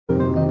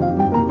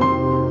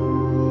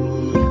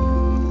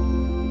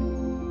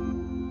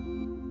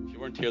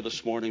here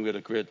this morning. We had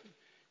a great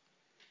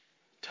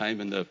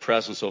time in the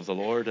presence of the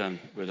Lord, and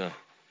with a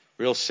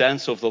real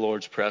sense of the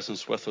Lord's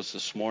presence with us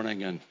this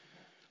morning, and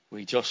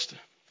we just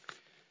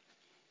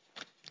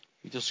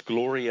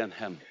glory in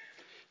Him.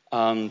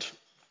 And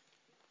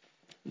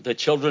the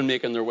children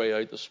making their way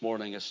out this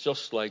morning, it's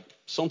just like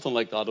something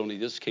like that, only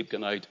just keep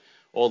going out.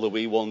 All the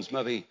wee ones,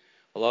 maybe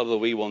a lot of the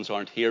wee ones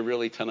aren't here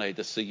really tonight.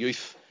 It's the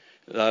youth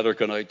that are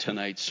going out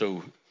tonight.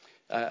 So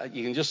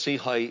you can just see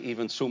how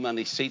even so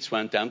many seats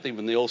went empty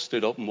when they all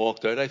stood up and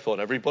walked out. I thought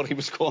everybody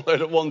was going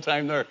out at one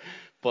time there.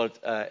 But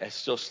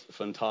it's just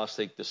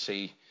fantastic to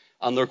see.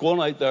 And they're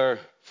going out there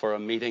for a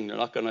meeting. They're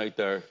not going out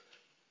there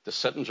to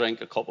sit and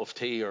drink a cup of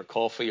tea or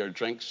coffee or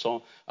drink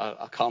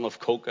a can of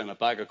Coke and a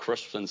bag of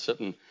crisps and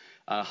sit and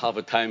have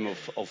a time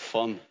of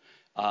fun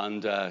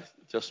and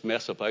just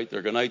mess about.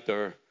 They're going out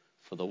there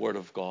for the Word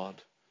of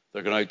God.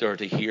 They're going out there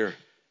to hear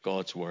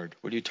God's Word.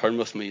 Will you turn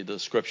with me to the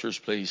Scriptures,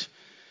 please?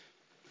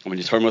 And will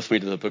you turn with me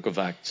to the book of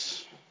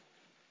Acts?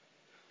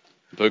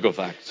 The book of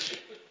Acts.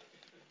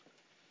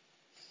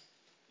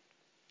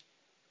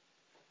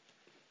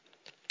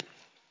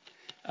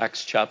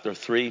 Acts chapter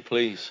 3,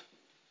 please.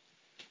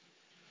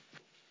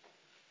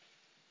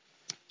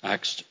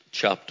 Acts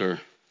chapter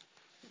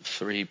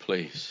 3,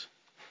 please.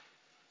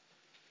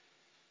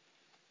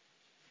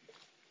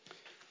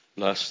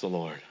 Bless the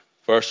Lord.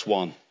 Verse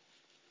 1.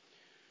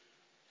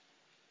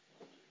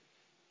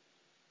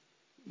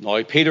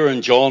 Now Peter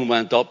and John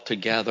went up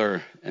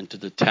together into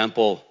the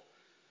temple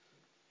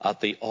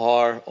at the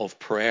hour of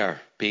prayer,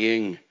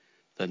 being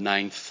the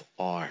 9th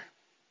hour.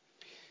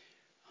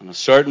 And a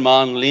certain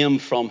man, lame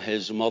from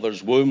his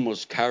mother's womb,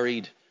 was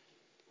carried,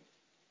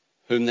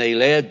 whom they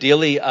laid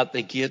daily at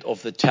the gate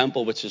of the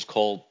temple, which is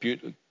called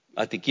Beautiful,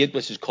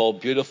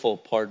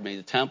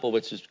 the temple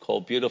which is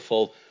called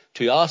Beautiful,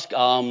 to ask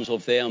alms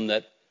of them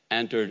that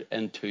entered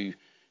into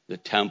the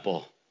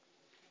temple.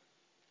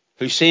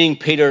 Who, seeing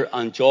Peter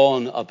and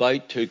John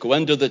about to go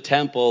into the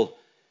temple,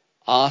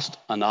 asked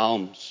an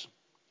alms.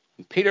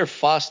 And Peter,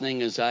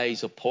 fastening his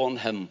eyes upon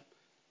him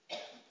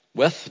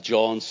with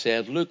John,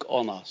 said, Look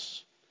on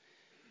us.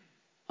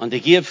 And he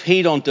gave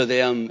heed unto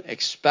them,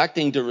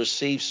 expecting to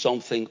receive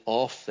something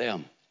of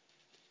them.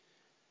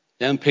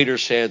 Then Peter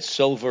said,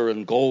 Silver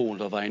and gold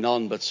have I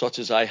none, but such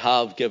as I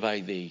have give I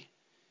thee.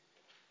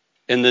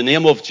 In the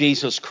name of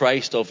Jesus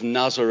Christ of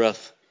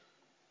Nazareth,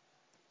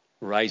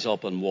 rise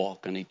up and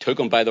walk. And he took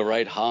him by the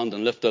right hand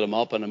and lifted him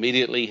up, and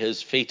immediately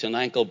his feet and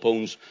ankle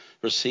bones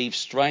received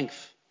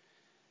strength.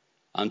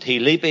 And he,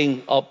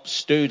 leaping up,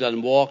 stood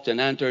and walked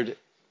and entered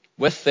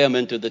with them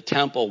into the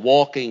temple,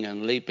 walking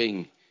and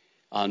leaping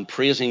and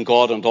praising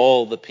God. And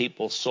all the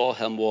people saw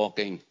him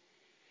walking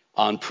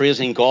and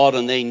praising God,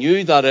 and they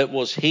knew that it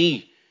was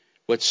he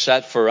which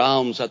sat for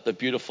alms at the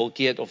beautiful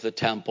gate of the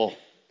temple.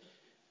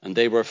 And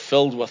they were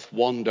filled with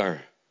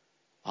wonder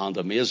and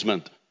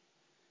amazement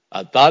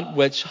at that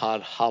which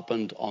had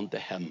happened unto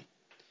him.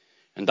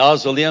 And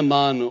as the lame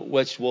man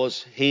which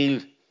was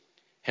healed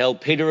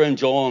held Peter and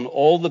John,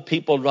 all the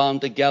people ran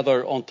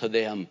together unto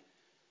them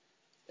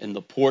in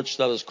the porch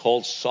that is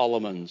called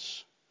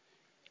Solomon's,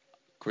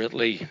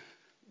 greatly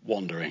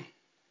wondering.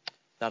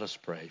 Let us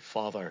pray.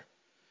 Father,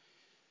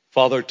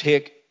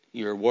 take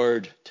your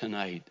word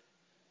tonight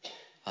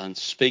and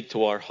speak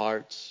to our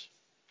hearts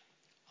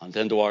and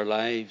into our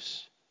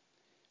lives.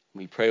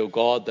 We pray, O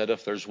God, that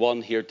if there's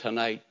one here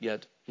tonight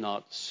yet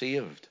not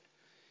saved,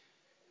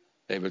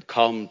 they would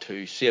come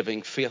to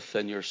saving faith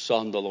in your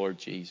Son, the Lord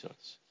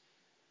Jesus.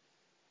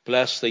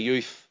 Bless the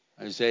youth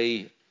as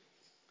they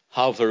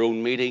have their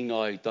own meeting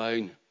now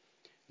down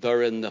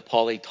there in the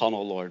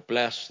polytunnel, Lord.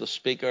 Bless the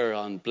speaker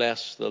and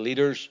bless the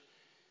leaders.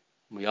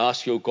 We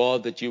ask you,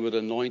 God, that you would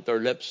anoint their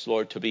lips,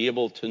 Lord, to be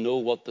able to know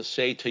what to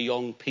say to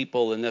young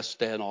people in this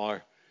day and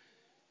hour.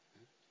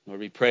 Lord,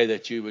 we pray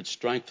that you would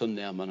strengthen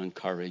them and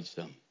encourage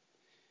them.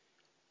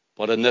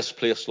 But in this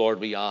place, Lord,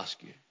 we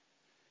ask you,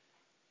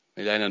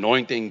 may thine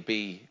anointing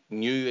be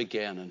new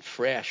again and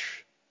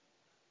fresh.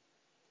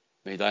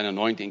 May thine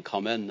anointing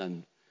come in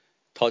and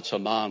touch a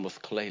man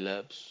with clay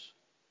lips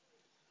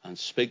and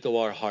speak to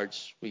our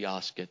hearts, we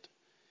ask it.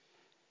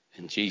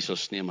 In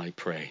Jesus' name I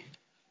pray.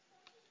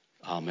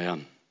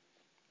 Amen.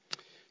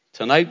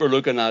 Tonight we're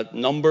looking at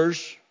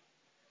numbers,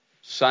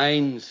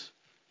 signs,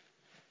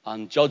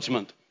 and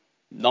judgment.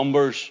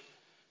 Numbers,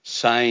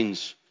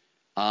 signs,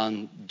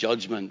 and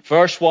judgment.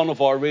 Verse 1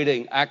 of our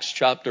reading, Acts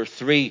chapter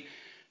 3.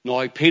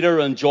 Now Peter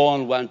and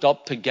John went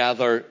up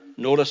together,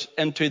 notice,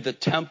 into the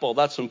temple.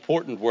 That's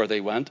important where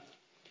they went.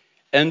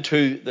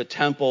 Into the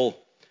temple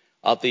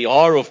at the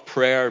hour of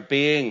prayer,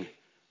 being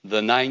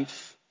the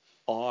 9th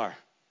hour.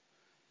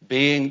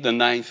 Being the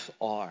 9th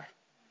hour.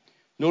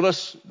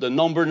 Notice the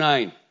number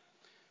 9.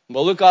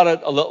 We'll look at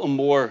it a little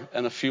more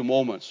in a few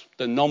moments.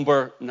 The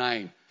number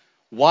 9.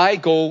 Why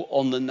go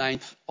on the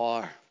 9th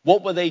hour?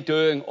 What were they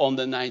doing on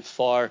the 9th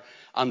hour?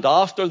 And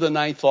after the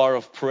 9th hour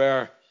of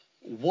prayer,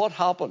 what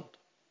happened?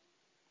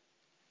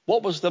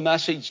 What was the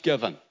message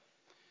given?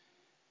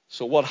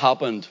 So what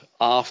happened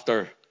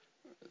after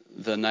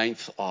the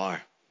 9th hour?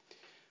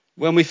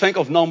 When we think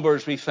of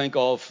numbers, we think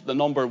of the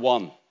number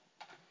one.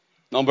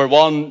 Number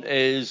one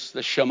is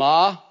the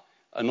Shema.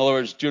 In other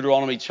words,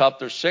 Deuteronomy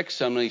chapter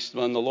 6, and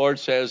when the Lord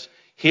says,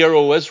 "Hear,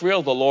 O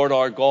Israel, the Lord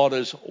our God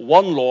is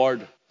one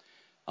Lord,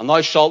 and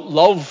thou shalt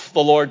love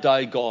the Lord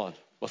thy God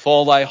with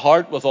all thy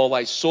heart, with all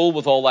thy soul,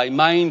 with all thy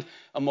mind,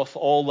 and with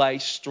all thy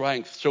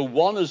strength." So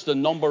one is the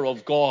number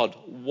of God,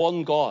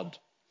 one God.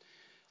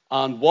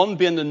 And one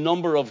being the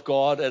number of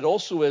God, it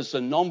also is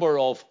the number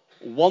of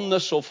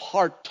oneness of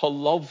heart to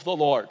love the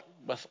Lord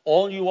with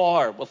all you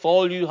are, with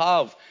all you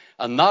have.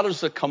 And that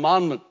is the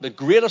commandment, the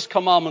greatest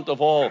commandment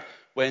of all,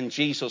 when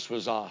Jesus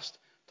was asked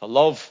to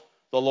love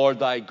the Lord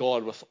thy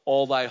God with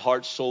all thy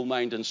heart, soul,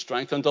 mind, and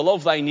strength, and to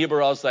love thy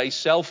neighbor as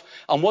thyself.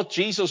 And what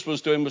Jesus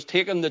was doing was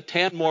taking the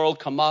 10 moral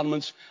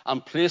commandments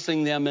and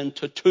placing them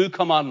into 2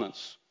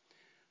 commandments.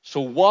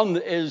 So 1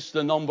 is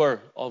the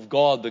number of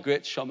God, the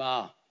great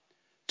Shema.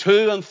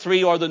 2 and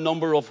 3 are the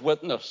number of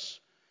witness.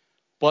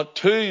 But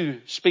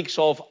 2 speaks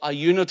of a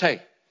unity.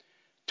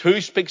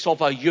 2 speaks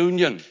of a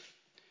union.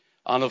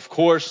 And of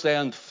course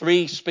then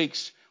 3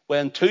 speaks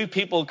when 2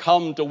 people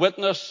come to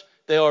witness,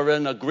 they are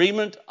in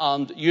agreement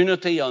and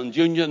unity and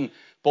union.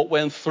 But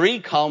when 3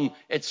 come,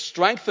 it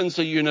strengthens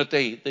the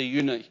unity, the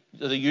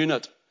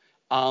unit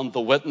and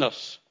the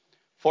witness.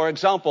 For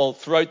example,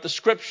 throughout the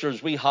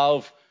scriptures we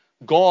have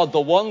God,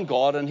 the one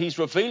God, and he's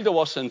revealed to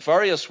us in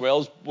various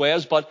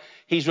ways, but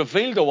he's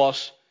revealed to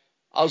us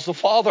as the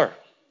Father.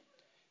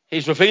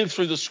 He's revealed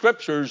through the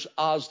scriptures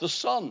as the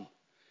Son.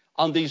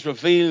 And he's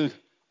revealed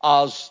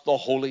as the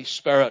Holy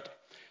Spirit.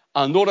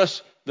 And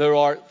notice there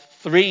are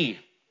 3,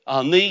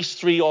 and these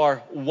 3 are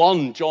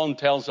one, John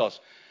tells us.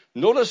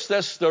 Notice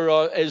this,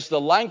 is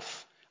the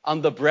length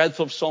and the breadth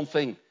of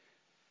something.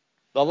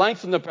 The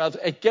length and the breadth,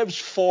 it gives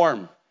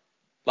form.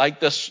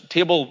 Like this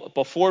table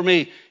before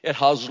me, it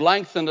has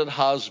length and it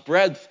has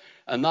breadth,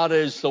 and that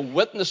is the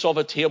witness of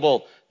a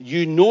table.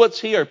 You know it's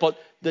here, but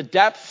the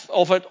depth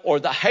of it or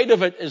the height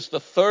of it is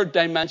the 3rd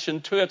dimension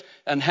to it,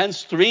 and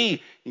hence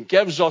 3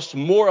 gives us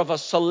more of a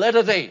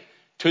solidity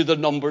to the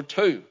number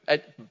 2.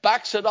 It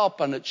backs it up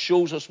and it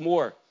shows us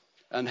more.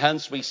 And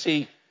hence we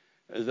see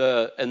in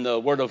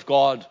the Word of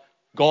God,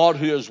 God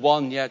who is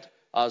one, yet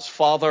as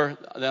Father,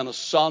 then as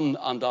Son,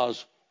 and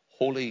as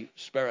Holy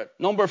Spirit.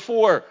 Number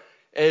 4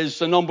 is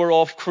the number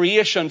of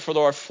creation, for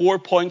there are 4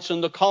 points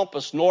in the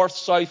compass, north,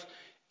 south,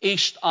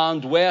 east,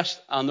 and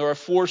west, and there are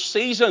 4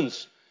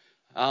 seasons.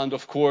 And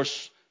of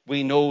course,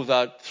 we know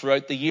that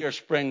throughout the year,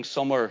 spring,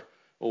 summer,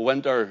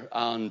 winter,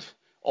 and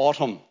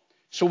autumn.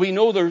 So we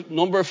know the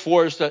number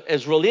 4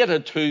 is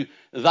related to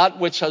that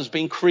which has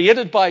been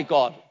created by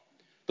God.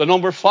 The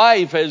number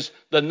 5 is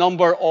the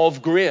number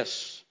of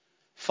grace.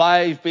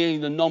 5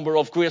 being the number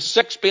of grace,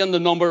 6 being the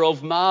number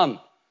of man.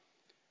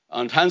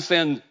 And hence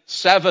then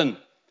 7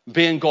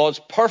 being God's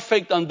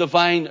perfect and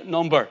divine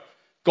number.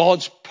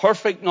 God's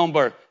perfect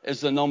number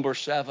is the number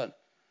 7.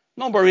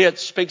 Number 8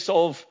 speaks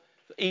of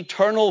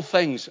eternal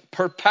things,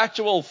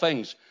 perpetual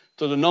things.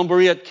 So the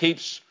number 8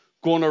 keeps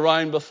going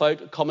around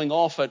without coming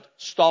off it,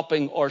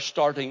 stopping or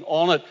starting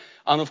on it.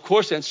 And of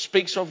course it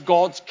speaks of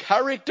God's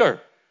character,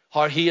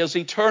 how he is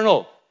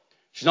eternal.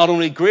 He's not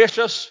only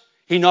gracious,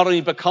 he not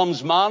only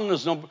becomes man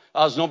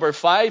as number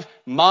 5,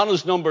 man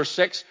is number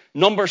 6.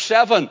 Number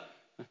 7,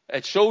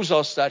 it shows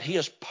us that he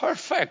is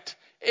perfect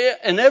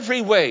in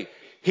every way.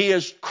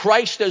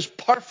 Christ is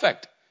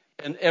perfect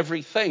in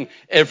everything.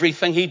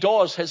 Everything he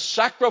does. His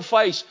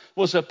sacrifice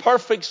was a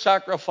perfect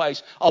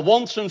sacrifice, a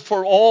once and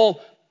for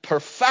all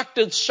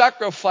perfected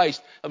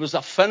sacrifice. It was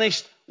a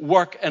finished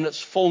work in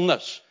its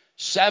fullness.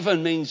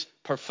 7 means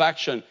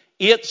perfection.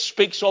 8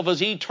 speaks of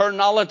his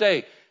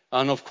eternality.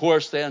 And of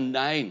course then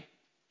 9.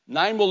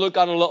 9 we'll look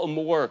at a little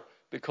more,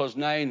 because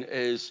 9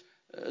 is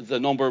the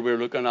number we're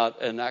looking at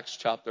in Acts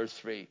chapter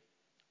 3.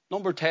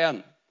 Number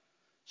 10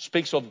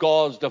 speaks of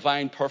God's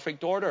divine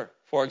perfect order.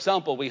 For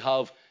example, we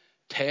have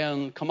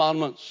 10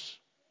 commandments.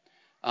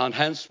 And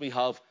hence we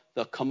have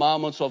the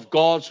commandments of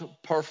God's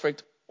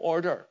perfect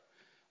order.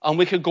 And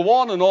we could go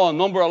on and on.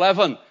 Number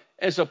 11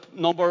 is a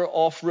number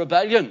of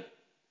rebellion.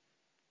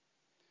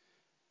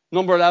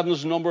 Number 11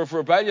 is a number of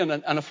rebellion.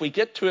 And if we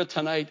get to it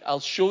tonight, I'll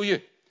show you.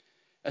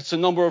 It's a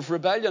number of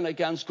rebellion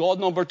against God.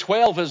 Number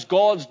 12 is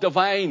God's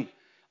divine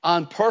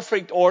and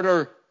perfect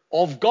order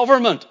of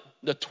government.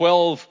 The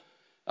 12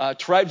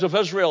 tribes of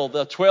Israel,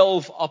 the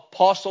 12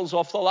 apostles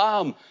of the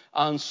Lamb,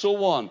 and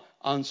so on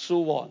and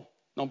so on.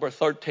 Number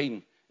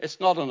 13. It's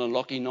not an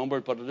unlucky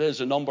number, but it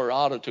is a number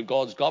added to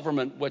God's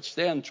government, which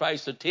then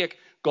tries to take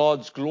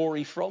God's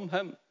glory from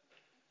him.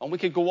 And we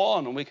could go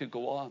on and we could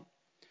go on.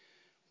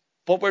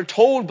 But we're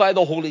told by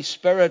the Holy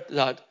Spirit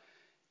that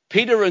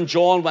Peter and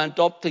John went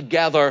up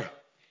together.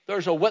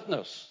 There's a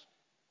witness.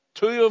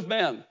 2 of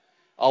men,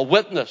 a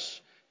witness.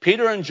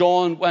 Peter and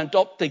John went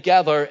up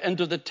together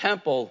into the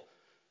temple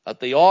at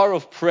the hour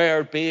of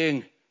prayer,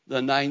 being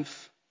the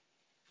 9th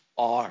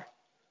hour.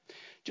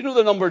 Do you know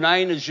the number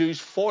 9 is used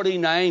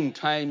 49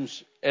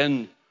 times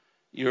in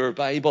your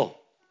Bible?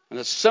 And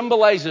it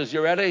symbolizes,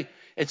 you ready?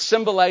 It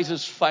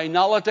symbolizes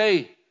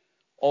finality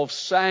of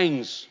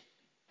signs.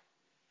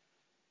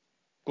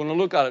 Going to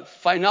look at it.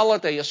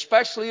 Finality,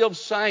 especially of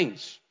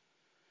signs.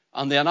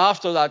 And then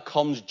after that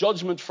comes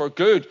judgment for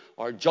good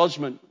or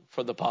judgment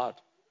for the bad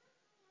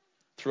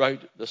throughout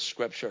the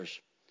Scriptures.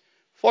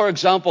 For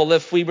example,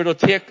 if we were to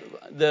take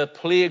the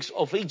plagues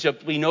of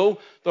Egypt, we know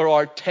there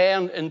are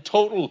 10 in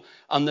total,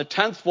 and the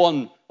 10th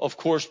one, of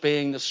course,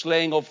 being the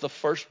slaying of the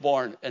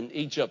firstborn in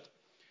Egypt.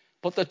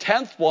 But the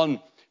 10th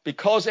one,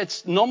 because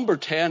it's number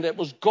 10, it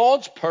was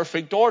God's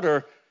perfect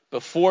order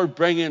before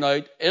bringing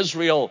out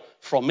Israel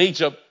from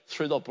Egypt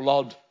through the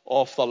blood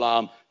of the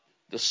Lamb.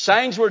 The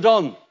signs were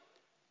done.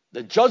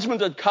 The judgment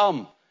had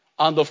come.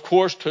 And of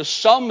course, to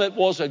some it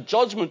was a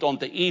judgment on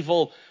the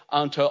evil,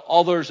 and to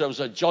others it was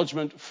a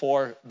judgment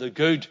for the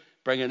good,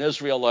 bringing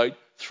Israel out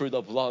through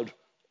the blood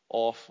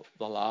of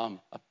the Lamb.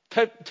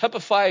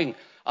 Typifying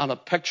and a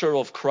picture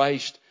of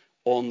Christ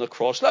on the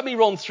cross. Let me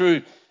run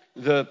through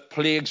the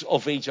plagues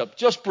of Egypt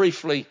just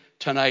briefly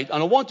tonight.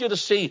 And I want you to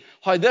see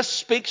how this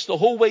speaks the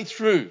whole way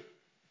through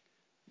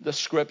the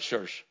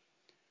Scriptures.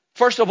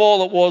 First of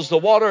all, it was the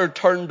water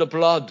turned to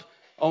blood.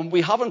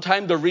 We haven't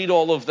time to read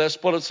all of this,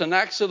 but it's in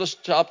Exodus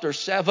chapter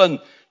 7.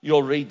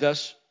 You'll read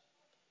this.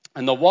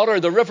 And the water,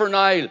 the river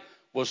Nile,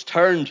 was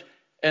turned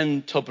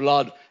into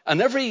blood. And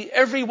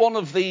every one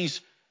of these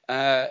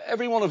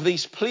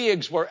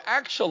plagues were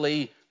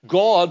actually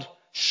God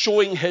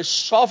showing his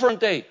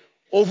sovereignty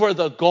over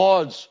the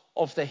gods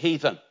of the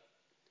heathen.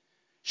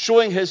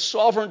 Showing his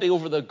sovereignty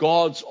over the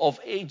gods of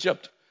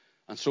Egypt.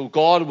 And so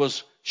God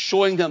was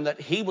showing them that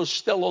he was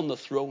still on the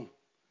throne.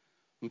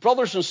 And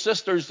brothers and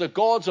sisters, the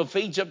gods of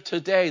Egypt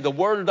today, the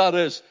world that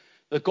is,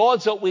 the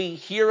gods that we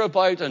hear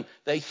about, and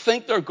they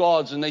think they're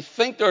gods, and they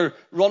think they're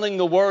running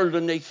the world,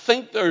 and they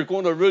think they're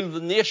going to rule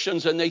the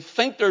nations, and they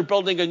think they're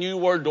building a new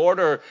world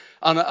order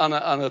and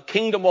a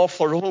kingdom of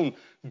their own.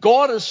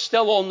 God is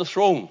still on the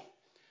throne,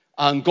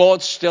 and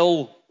God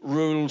still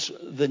rules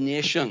the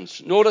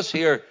nations. Notice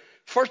here,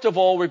 first of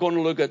all, we're going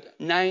to look at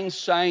 9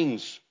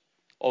 signs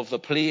of the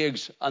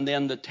plagues, and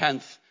then the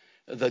 10th,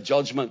 the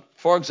judgment.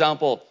 For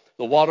example,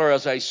 the water,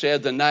 as I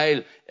said, the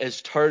Nile,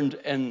 is turned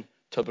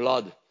into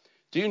blood.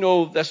 Do you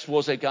know this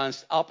was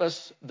against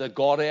Apis, the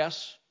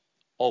goddess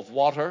of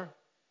water?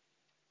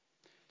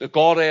 The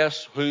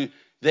goddess who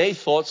they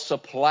thought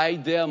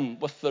supplied them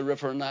with the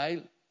river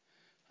Nile.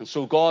 And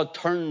so God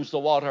turns the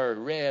water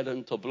red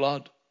into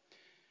blood.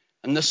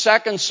 And the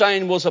second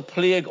sign was a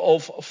plague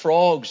of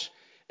frogs.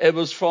 It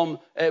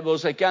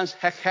was against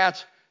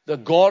Heket, the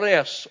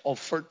goddess of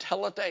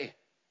fertility.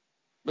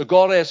 The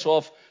goddess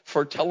of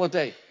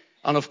fertility.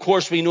 And of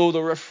course, we know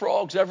there were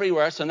frogs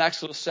everywhere. It's in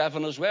Exodus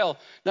 7 as well.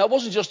 Now, it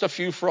wasn't just a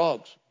few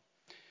frogs.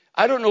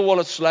 I don't know what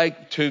it's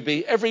like to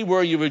be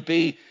everywhere you would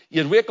be.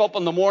 You'd wake up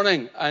in the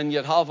morning and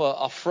you'd have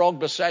a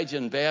frog beside you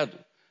in bed.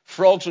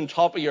 Frogs on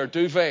top of your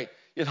duvet.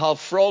 You'd have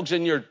frogs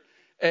in your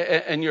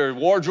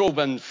wardrobe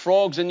and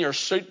frogs in your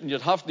suit. And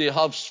you'd have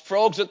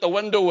frogs at the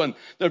window, and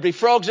there'd be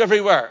frogs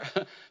everywhere.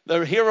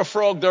 Here a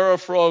frog, there a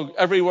frog,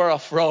 everywhere a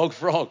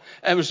frog.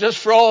 And it was just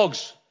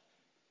frogs.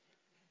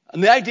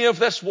 And the idea of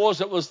this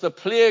was it was the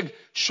plague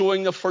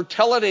showing the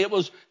fertility. It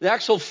was the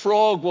actual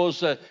frog of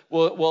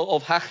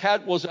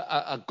Heket was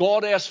a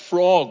goddess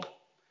frog,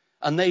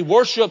 and they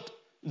worshipped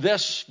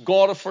this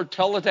god of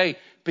fertility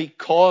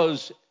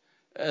because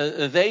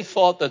they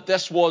thought that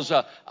this was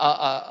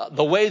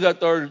the way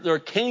that their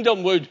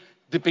kingdom would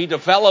be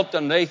developed,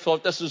 and they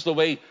thought this is the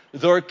way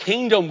their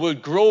kingdom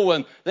would grow,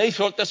 and they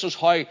thought this is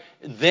how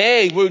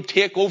they would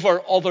take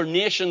over other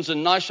nations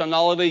and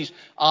nationalities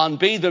and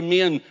be the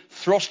main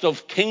thrust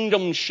of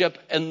kingdomship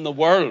in the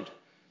world.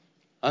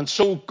 And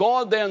so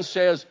God then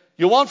says,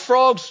 you want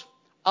frogs?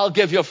 I'll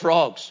give you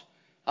frogs.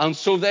 And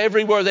so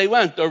everywhere they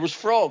went, there was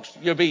frogs.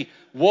 You'd be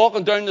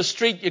walking down the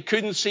street, you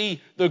couldn't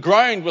see the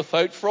ground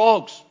without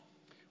frogs.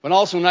 When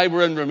also and I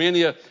were in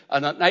Romania,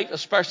 and at night,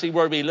 especially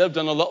where we lived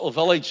in a little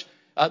village,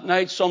 at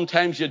night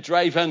sometimes you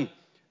drive in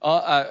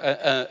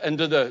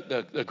into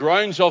the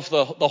grounds of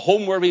the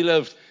home where we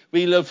lived.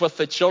 We lived with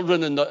the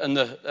children in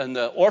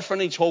the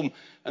orphanage home,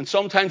 and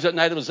sometimes at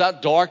night it was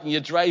that dark, and you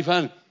drive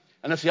in,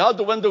 and if you had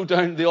the window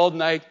down the odd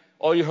night,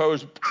 all you heard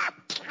was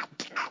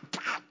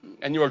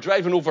and you were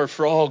driving over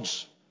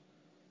frogs.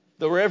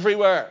 They were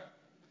everywhere.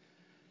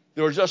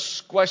 They were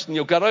just squished.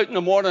 You got out in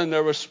the morning,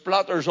 there were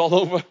splatters all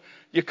over.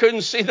 You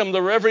couldn't see them. They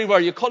were everywhere.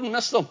 You couldn't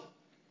miss them.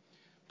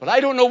 But I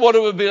don't know what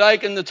it would be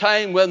like in the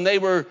time when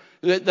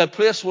the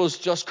place was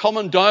just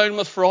coming down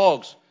with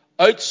frogs.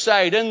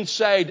 Outside,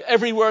 inside,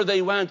 everywhere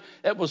they went,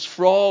 it was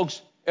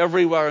frogs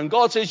everywhere. And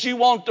God says, you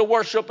want to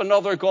worship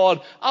another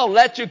God? I'll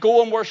let you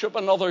go and worship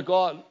another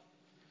God.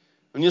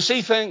 And you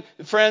see,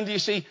 friend, you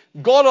see,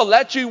 God will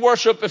let you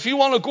worship. If you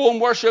want to go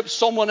and worship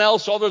someone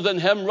else other than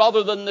him,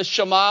 rather than the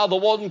Shema, the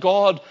one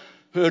God,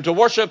 to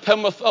worship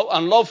him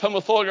and love him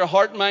with all your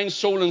heart, mind,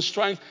 soul, and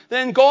strength,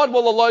 then God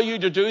will allow you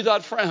to do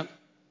that, friend.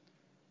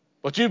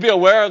 But you be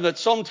aware that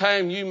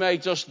sometime you may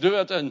just do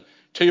it, and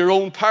to your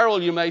own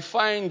peril, you may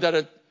find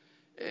that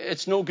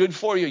it's no good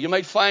for you. You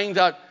might find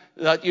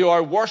that you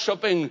are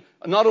worshiping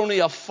not only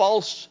a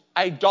false,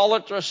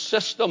 idolatrous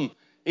system,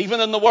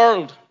 even in the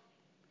world.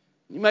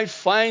 You might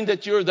find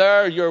that you're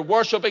there, you're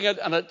worshiping it,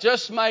 and it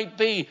just might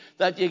be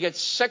that you get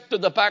sick to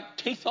the back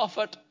teeth of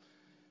it,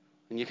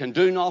 and you can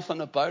do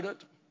nothing about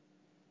it.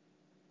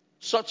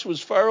 Such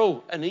was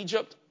Pharaoh in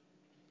Egypt.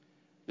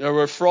 There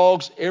were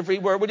frogs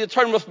everywhere. Will you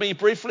turn with me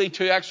briefly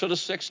to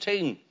Exodus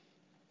 16?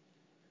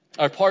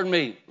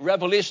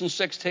 Revelation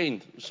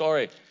 16.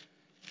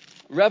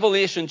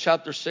 Revelation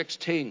chapter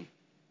 16.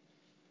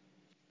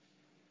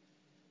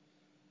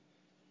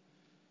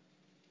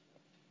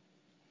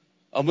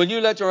 And will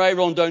you let your eye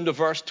run down to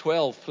verse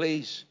 12,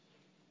 please?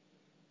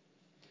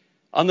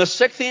 And the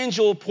sixth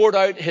angel poured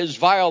out his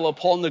vial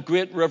upon the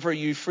great river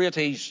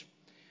Euphrates,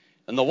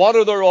 and the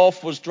water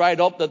thereof was dried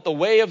up, that the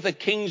way of the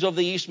kings of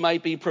the east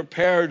might be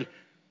prepared.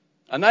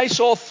 And I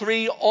saw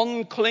 3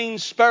 unclean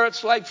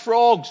spirits like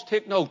frogs.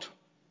 Take note.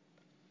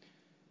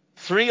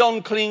 3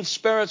 unclean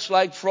spirits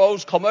like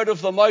frogs come out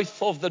of the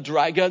mouth of the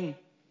dragon,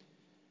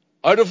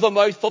 out of the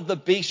mouth of the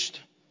beast,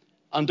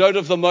 and out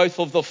of the mouth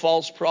of the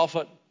false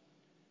prophet.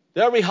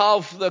 There we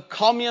have the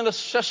communist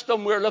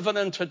system we're living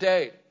in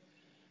today.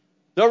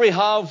 There we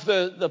have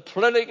the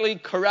politically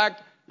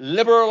correct,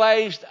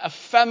 liberalized,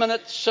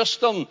 effeminate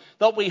system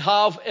that we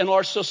have in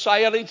our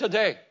society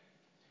today.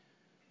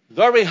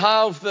 There we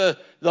have the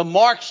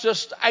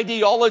Marxist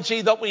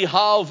ideology that we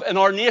have in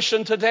our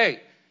nation today.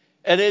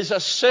 It is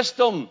a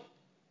system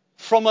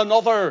from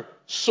another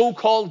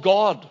so-called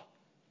God.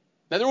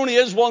 Now, there only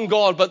is one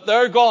God, but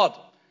their God.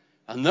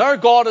 And their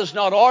God is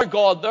not our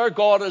God. Their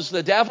God is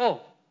the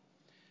devil.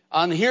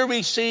 And here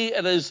we see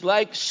it is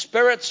like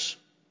spirits,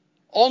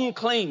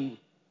 unclean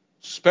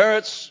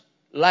spirits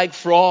like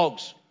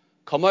frogs,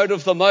 come out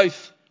of the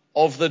mouth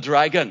of the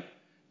dragon.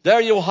 There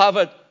you have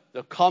it,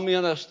 the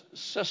communist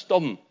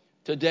system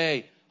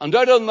today. And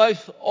out of the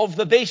mouth of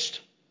the beast.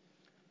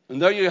 And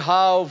there you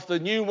have the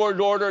New World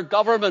Order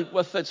government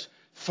with its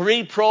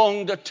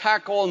 3-pronged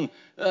attack on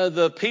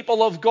the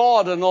people of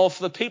God and of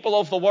the people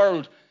of the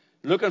world,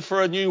 looking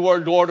for a new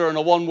world order and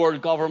a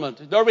one-world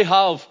government. There we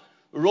have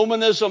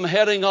Romanism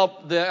heading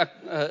up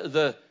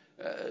the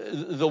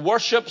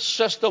worship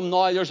system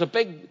now.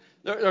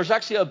 There's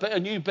actually a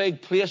new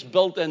big place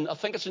built in, I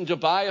think it's in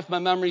Dubai, if my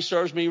memory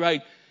serves me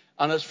right,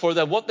 and it's for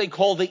what they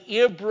call the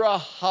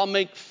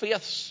Abrahamic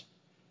faiths,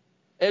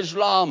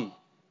 Islam,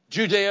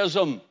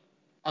 Judaism,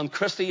 and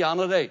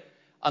Christianity.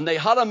 And they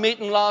had a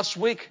meeting last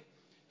week,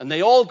 and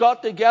they all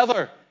got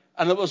together,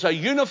 and it was a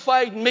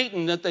unified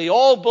meeting that they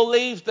all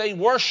believed they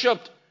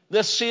worshipped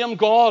the same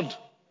God.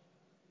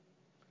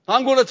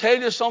 I'm going to tell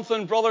you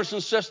something, brothers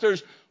and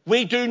sisters.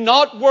 We do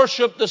not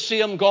worship the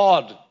same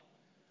God.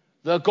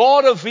 The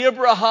God of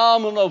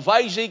Abraham and of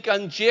Isaac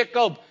and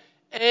Jacob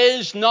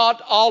is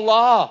not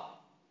Allah.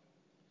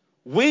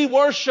 We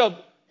worship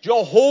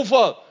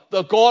Jehovah,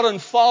 the God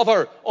and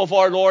Father of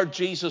our Lord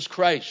Jesus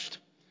Christ.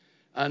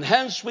 And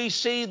hence we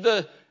see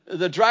the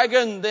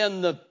dragon,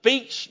 then the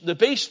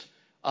beast,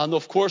 and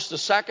of course the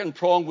second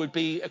prong would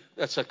be,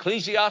 it's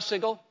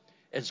ecclesiastical,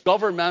 it's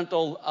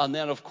governmental, and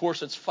then of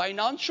course it's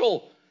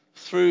financial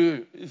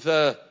through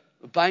the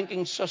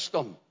banking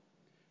system.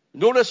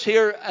 Notice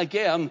here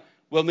again,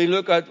 when we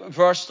look at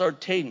verse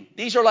 13,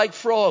 these are like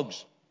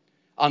frogs,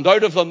 and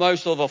out of the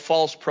mouth of a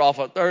false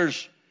prophet.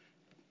 There's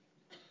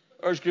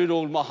good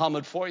old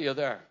Muhammad for you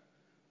there.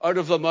 Out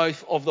of the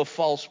mouth of the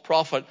false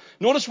prophet.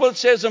 Notice what it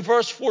says in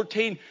verse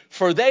 14,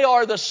 for they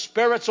are the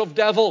spirits of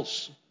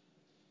devils.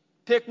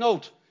 Take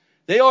note.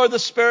 They are the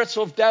spirits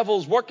of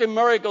devils, working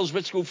miracles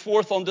which go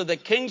forth unto the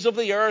kings of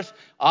the earth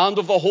and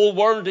of the whole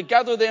world, to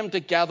gather them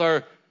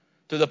together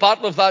to the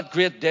battle of that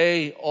great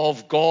day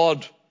of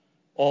God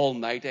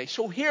Almighty.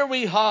 So here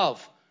we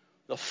have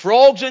the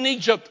frogs in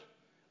Egypt,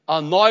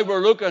 and now we're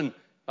looking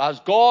as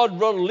God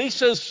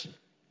releases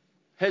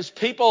his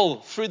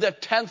people through the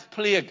 10th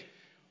plague,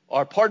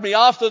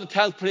 after the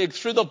 10th plague,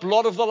 through the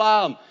blood of the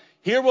Lamb.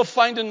 Here we're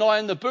finding now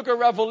in the book of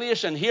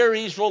Revelation, here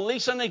he's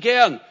releasing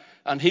again,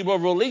 and he will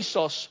release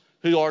us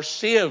who are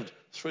saved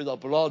through the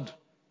blood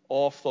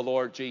of the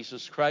Lord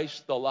Jesus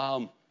Christ, the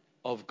Lamb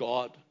of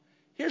God.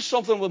 Here's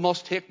something we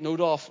must take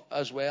note of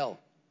as well.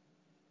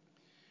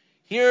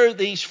 Here,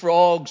 these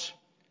frogs,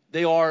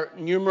 they are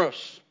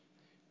numerous.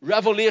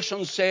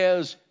 Revelation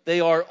says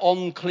they are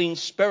unclean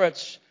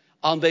spirits,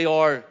 and they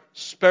are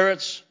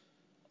spirits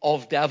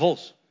of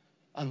devils.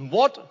 And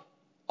what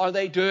are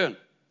they doing?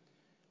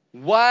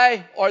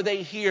 Why are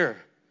they here?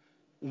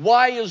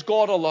 Why is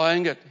God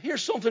allowing it?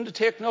 Here's something to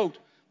take note.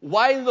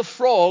 While the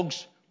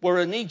frogs were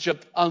in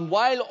Egypt, and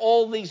while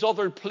all these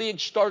other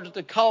plagues started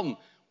to come,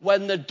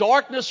 when the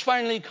darkness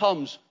finally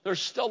comes,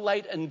 there's still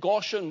light in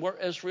Goshen where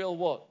Israel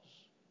was.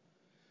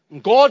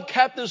 And God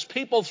kept his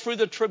people through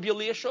the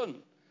tribulation.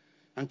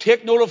 And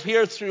take note of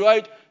here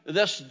throughout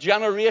this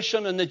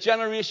generation and the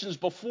generations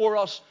before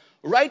us,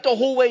 right the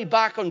whole way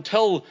back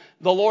until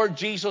the Lord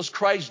Jesus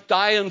Christ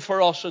dying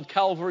for us at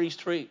Calvary's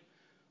tree.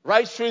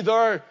 Right through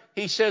there,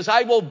 he says,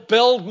 I will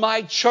build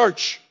my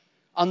church,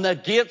 and the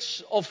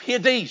gates of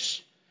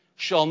Hades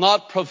shall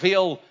not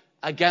prevail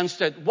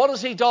against it. What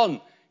has he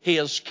done? He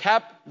has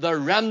kept the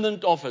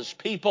remnant of his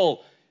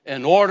people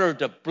in order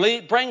to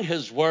bring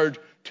his word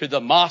to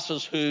the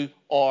masses who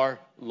are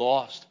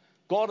lost.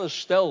 God is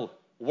still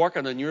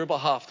working on your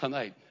behalf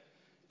tonight.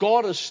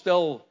 God is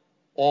still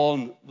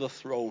on the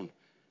throne.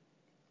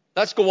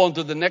 Let's go on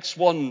to the next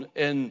one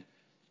in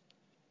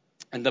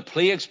the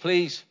plagues,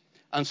 please.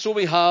 And so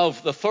we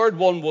have, the third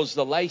one was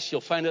the lice.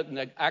 You'll find it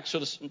in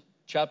Exodus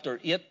chapter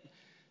 8. It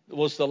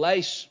was the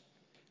lice,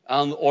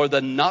 or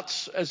the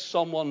gnats, as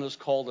someone has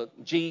called it.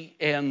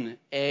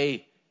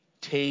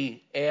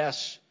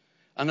 Gnats.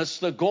 And it's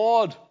the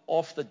God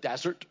of the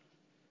desert.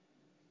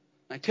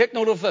 Now take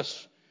note of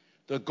this.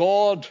 The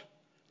God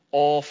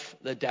of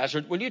the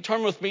desert. Will you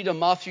turn with me to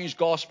Matthew's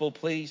Gospel,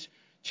 please?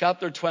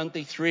 Chapter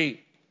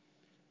 23.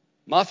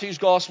 Matthew's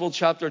Gospel,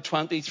 chapter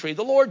 23.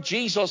 The Lord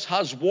Jesus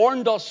has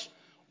warned us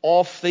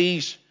of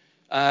these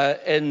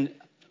in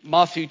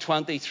Matthew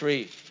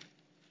 23.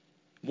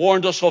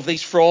 Warned us of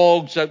these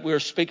frogs that we're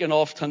speaking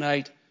of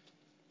tonight.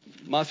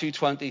 Matthew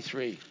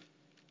 23.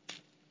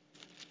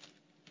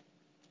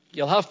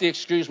 You'll have to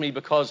excuse me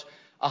because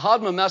I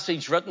had my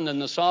message written,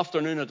 and this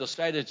afternoon I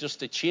decided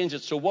just to change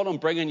it. So what I'm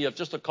bringing you is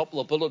just a couple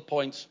of bullet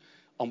points,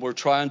 and we're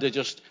trying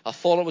to I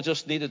thought it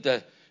just needed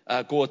to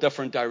go a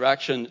different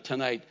direction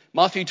tonight.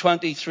 Matthew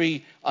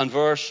 23 and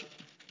verse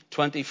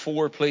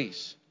 24,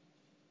 please.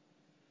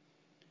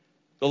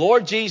 The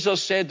Lord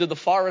Jesus said to the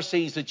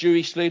Pharisees, the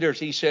Jewish leaders,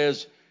 he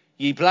says,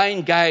 "Ye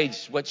blind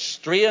guides, which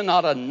strain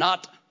at a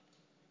gnat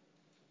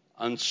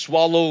and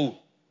swallow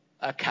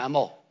a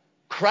camel."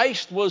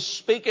 Christ was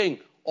speaking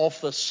of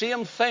the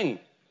same thing,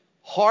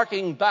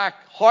 hearkening back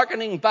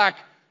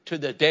to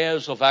the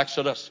days of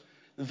Exodus.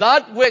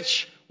 That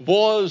which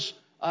was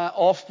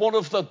of one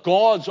of the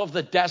gods of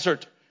the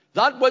desert,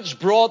 that which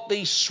brought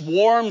these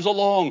swarms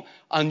along,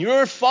 and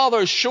your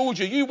father showed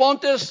you, you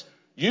want this?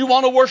 You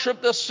want to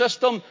worship this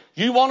system?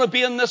 You want to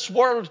be in this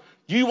world?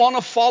 You want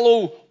to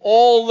follow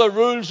all the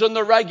rules and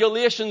the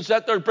regulations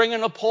that they're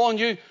bringing upon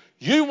you?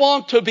 You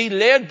want to be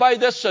led by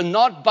this and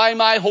not by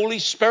my Holy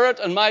Spirit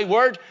and my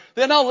word?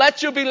 Then I'll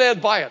let you be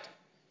led by it.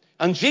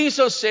 And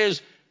Jesus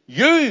says,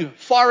 you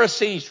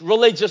Pharisees,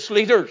 religious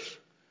leaders,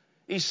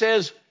 he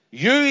says,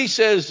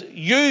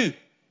 ye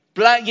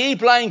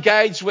blind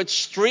guides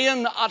which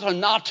strain at a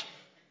gnat.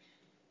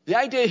 The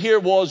idea here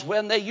was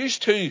when they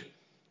used to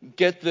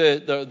get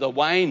the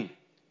wine,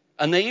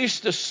 and they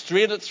used to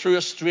strain it through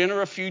a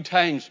strainer a few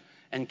times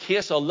in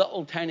case a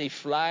little tiny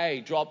fly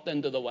dropped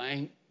into the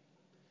wine.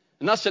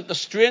 And that's it. The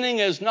straining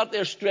is not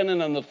they're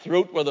straining in the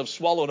throat where they've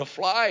swallowed a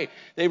fly.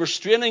 They were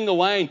straining the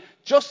wine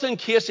just in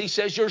case, he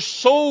says, you're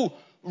so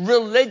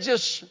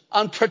religious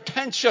and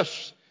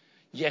pretentious,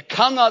 you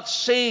cannot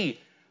see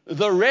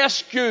the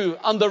rescue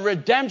and the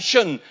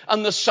redemption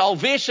and the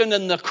salvation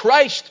in the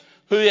Christ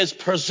who is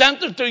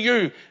presented to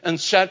you and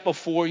set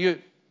before you.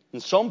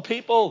 And some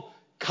people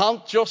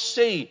can't just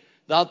see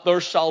that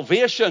their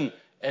salvation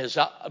is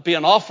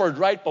being offered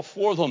right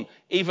before them,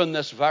 even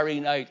this very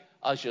night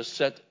as you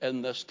sit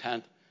in this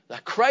tent.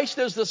 That Christ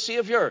is the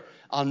Savior,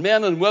 and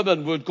men and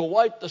women would go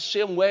out the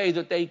same way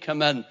that they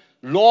come in,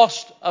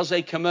 lost as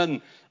they come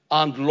in,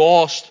 and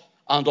lost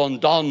and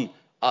undone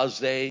as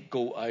they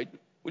go out.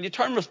 Will you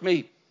turn with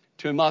me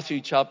to Matthew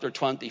chapter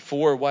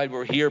 24 while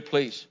we're here,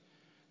 please?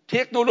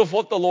 Take note of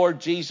what the Lord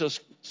Jesus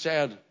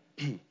said.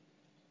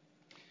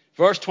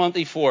 Verse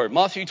 24,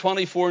 Matthew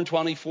 24 and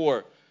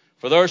 24.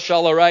 For there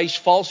shall arise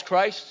false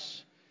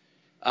Christs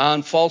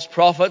and false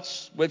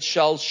prophets, which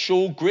shall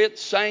show great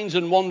signs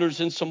and wonders,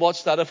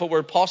 insomuch that if it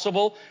were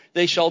possible,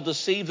 they shall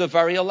deceive the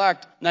very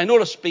elect. Now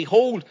notice,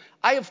 behold,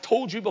 I have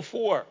told you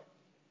before.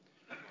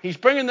 He's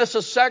bringing this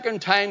a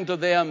second time to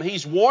them.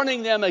 He's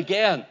warning them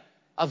again.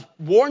 I've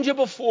warned you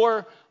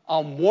before,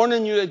 I'm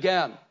warning you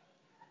again.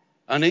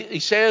 And he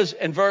says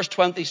in verse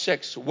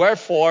 26,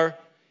 wherefore,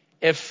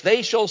 if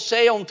they shall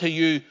say unto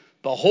you,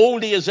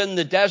 behold, he is in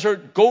the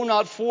desert, go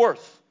not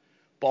forth.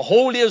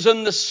 Behold, he is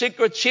in the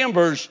secret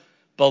chambers,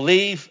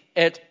 believe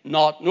it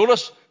not.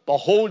 Notice,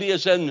 behold, he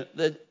is in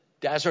the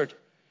desert.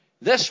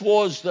 This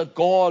was the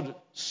God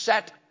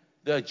Set,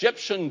 the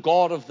Egyptian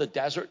god of the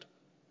desert,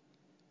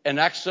 in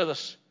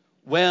Exodus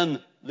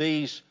when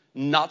these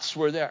gnats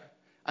were there.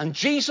 And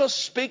Jesus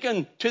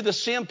speaking to the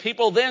same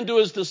people then, to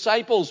his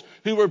disciples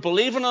who were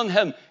believing on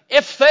him,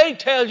 if they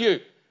tell you,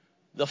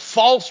 the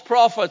false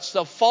prophets,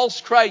 the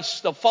false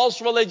Christs, the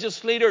false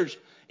religious leaders,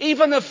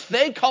 even if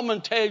they come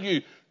and tell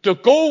you to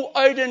go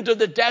out into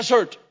the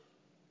desert,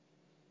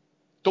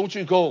 don't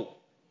you go.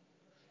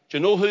 Do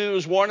you know who he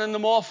was warning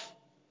them off?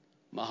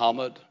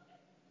 Muhammad.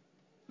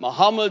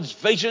 Muhammad's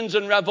visions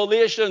and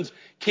revelations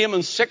came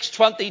in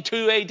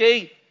 622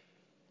 AD.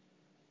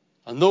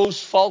 And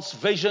those false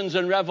visions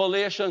and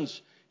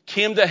revelations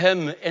came to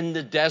him in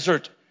the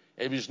desert.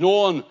 It was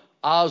known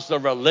as the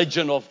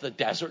religion of the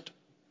desert.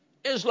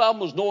 Islam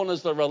was known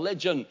as the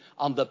religion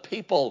and the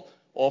people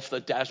of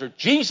the desert.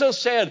 Jesus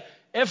said,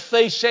 if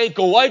they say,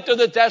 go out to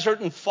the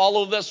desert and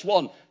follow this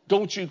one,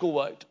 don't you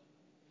go out.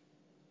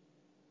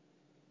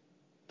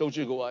 Don't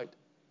you go out.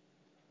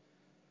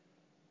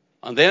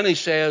 And then he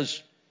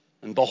says,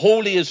 and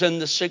behold, he is in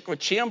the secret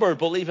chamber,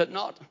 believe it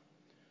not.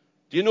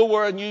 Do you know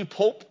where a new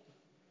pope,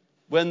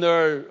 when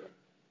they're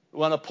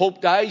when a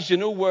pope dies, you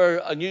know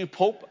where a new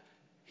pope,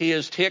 he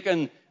is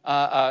taken,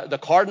 the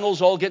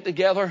cardinals all get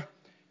together,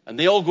 and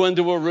they all go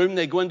into a room,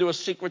 they go into a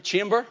secret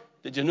chamber.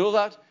 Did you know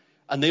that?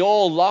 And they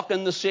all lock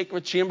in the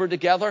secret chamber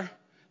together.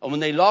 And when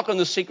they lock in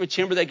the secret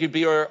chamber, they could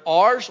be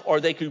hours,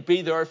 or they could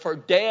be there for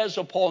days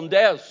upon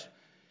days.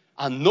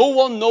 And no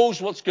one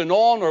knows what's going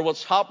on or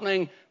what's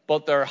happening,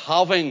 but they're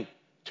having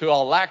to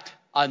elect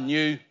a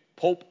new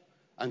pope.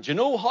 And do you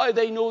know how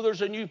they know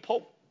there's a new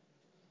pope?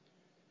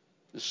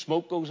 The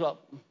smoke goes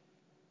up.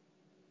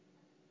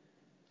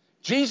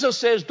 Jesus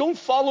says, don't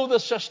follow the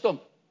system.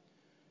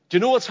 Do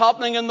you know what's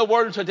happening in the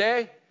world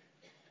today?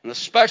 And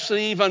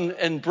especially even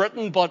in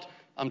Britain, but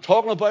I'm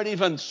talking about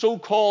even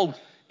so-called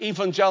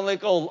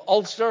evangelical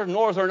Ulster,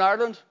 Northern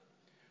Ireland.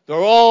 They're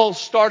all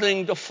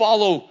starting to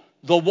follow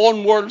the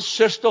one world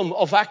system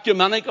of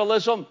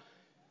ecumenicalism.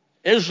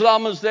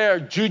 Islam is there,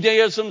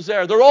 Judaism's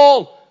there. They're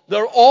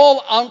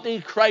all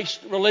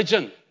anti-Christ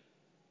religion.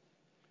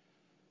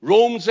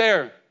 Rome's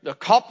there, the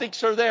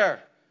Coptics are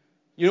there.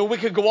 You know, we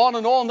could go on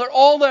and on. They're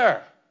all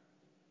there.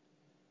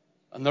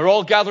 And they're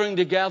all gathering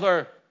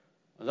together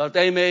that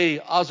they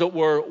may, as it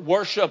were,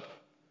 worship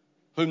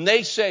whom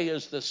they say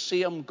is the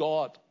same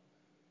God.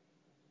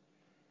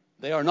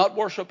 They are not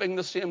worshiping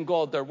the same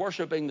God. They're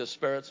worshiping the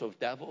spirits of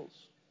devils.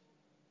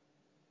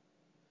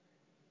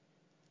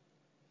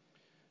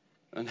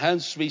 And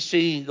hence we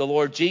see the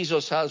Lord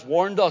Jesus has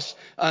warned us.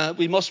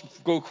 We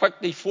must go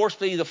quickly.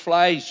 Fourthly, the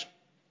flies.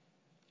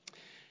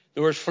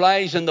 There were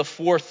flies in the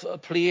fourth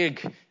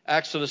plague,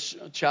 Exodus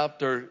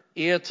chapter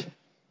 8.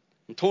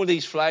 I'm told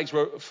these flies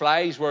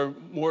were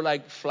more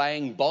like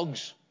flying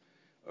bugs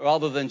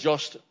rather than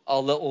just a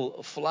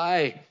little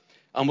fly.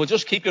 And we'll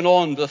just keep it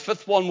on. The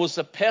fifth one was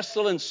the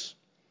pestilence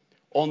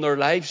on their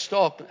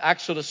livestock,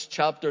 Exodus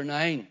chapter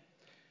 9.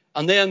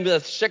 And then the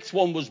sixth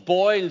one was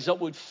boils that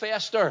would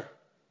fester.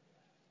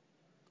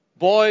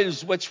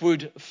 Boils which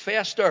would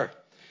fester.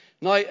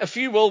 Now, if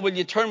you will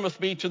you turn with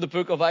me to the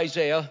book of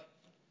Isaiah?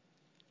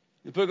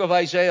 The book of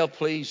Isaiah,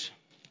 please.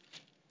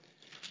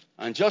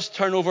 And just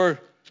turn over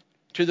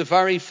to the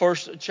very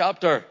first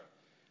chapter.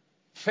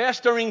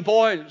 Festering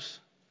boils.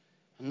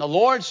 And the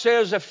Lord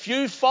says, if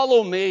you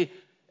follow me,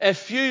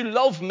 if you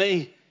love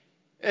me,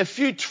 if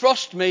you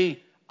trust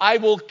me, I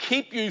will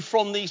keep you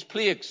from these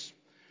plagues.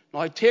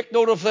 Now take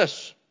note of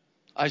this.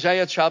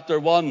 Isaiah chapter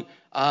 1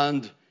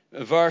 and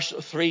verse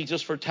 3,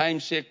 just for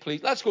time's sake,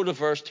 please. Let's go to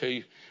verse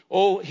 2.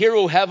 Oh, hear,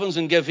 O heavens,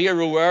 and give ear,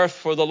 O earth,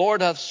 for the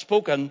Lord hath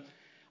spoken.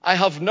 I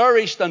have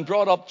nourished and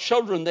brought up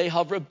children. They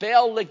have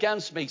rebelled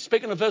against me.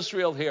 Speaking of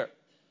Israel here.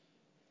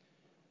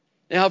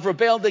 They have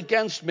rebelled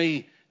against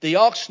me. The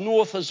ox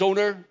knoweth his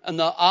owner, and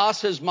the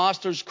ass his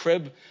master's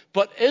crib.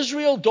 But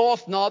Israel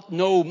doth not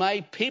know,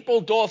 my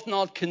people doth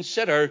not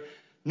consider.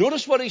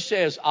 Notice what he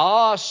says.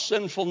 Ah,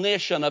 sinful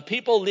nation, a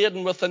people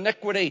laden with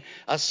iniquity,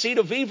 a seed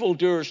of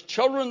evildoers,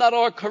 children that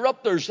are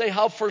corrupters. They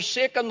have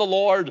forsaken the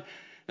Lord,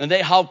 and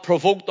they have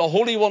provoked the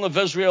Holy One of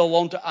Israel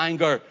unto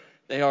anger.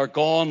 They are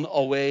gone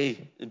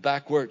away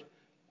backward.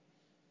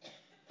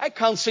 I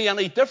can't see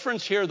any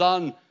difference here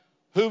than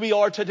who we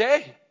are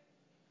today.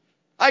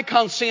 I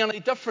can't see any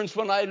difference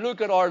when I look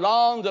at our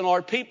land and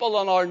our people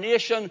and our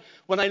nation,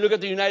 when I look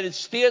at the United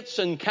States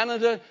and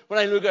Canada, when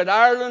I look at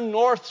Ireland,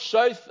 north,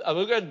 south, I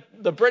look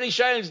at the British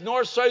Isles,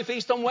 north, south,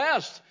 east and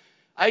west.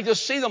 I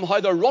just see them, how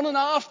they're running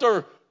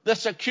after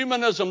this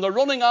ecumenism. They're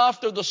running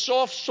after the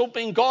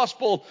soft-soaping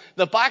gospel,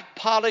 the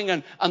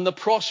backpatting and the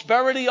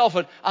prosperity of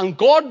it. And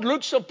God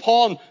looks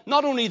upon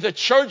not only the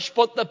church,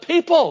 but the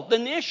people, the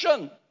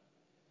nation.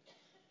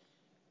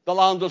 The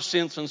land of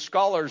saints and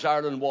scholars,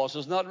 Ireland was,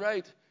 isn't that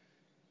right?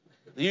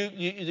 The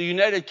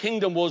United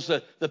Kingdom was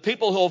the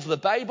people of the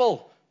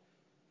Bible,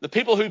 the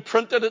people who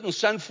printed it and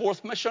sent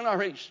forth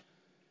missionaries.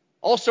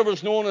 Ulster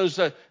was known as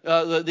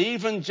the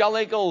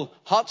evangelical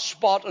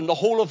hotspot in the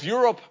whole of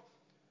Europe.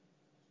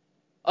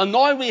 And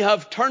now we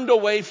have turned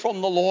away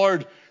from the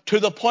Lord to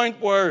the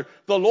point where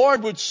the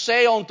Lord would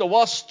say unto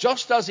us,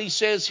 just as he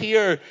says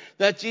here,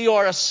 that ye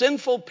are a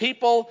sinful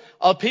people,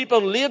 a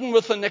people laden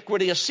with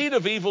iniquity, a seed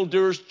of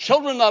evildoers,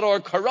 children that are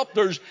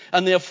corrupters,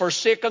 and they have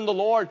forsaken the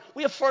Lord.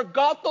 We have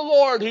forgot the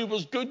Lord who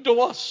was good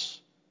to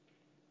us.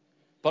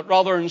 But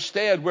rather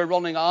instead we're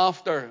running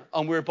after,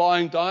 and we're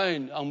bowing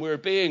down, and we're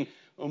being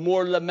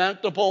more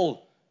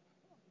lamentable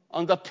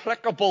and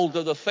applicable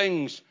to the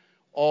things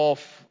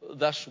of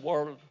this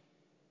world.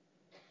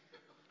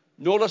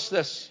 Notice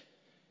this.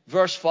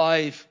 Verse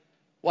 5,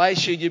 why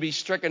should you be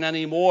stricken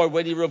any more?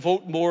 Will you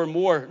revolt more and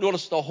more?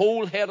 Notice the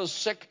whole head is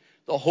sick,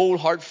 the whole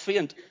heart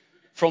faint.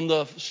 From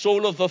the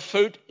sole of the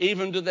foot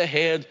even to the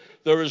head,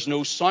 there is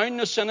no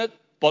soundness in it,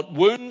 but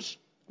wounds,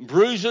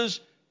 bruises,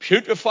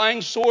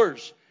 putrefying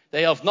sores.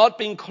 They have not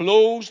been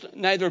closed,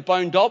 neither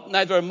bound up,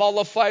 neither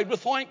mollified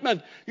with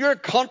ointment. Your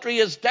country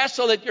is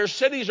desolate, your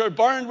cities are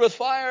burned with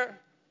fire.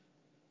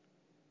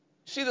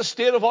 See the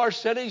state of our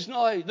cities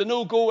now, the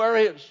no-go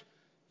areas.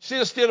 See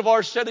the state of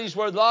our cities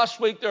where last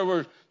week there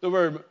were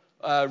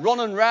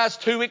running riots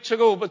 2 weeks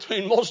ago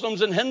between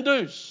Muslims and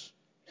Hindus.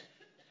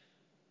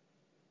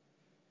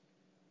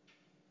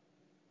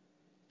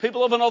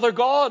 People of another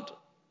god.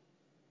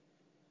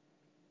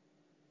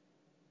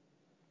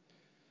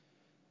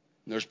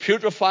 And there's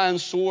putrefying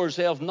sores.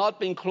 They have not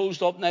been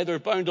closed up, neither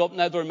bound up,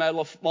 neither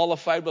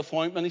mollified with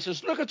ointment. He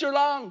says, look at your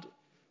land.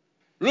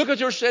 Look at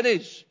your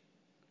cities.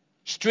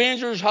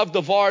 Strangers have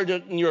devoured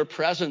it in your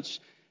presence,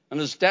 and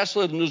is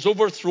desolate and is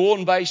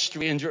overthrown by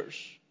strangers.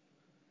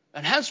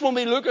 And hence when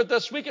we look at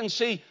this, we can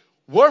see,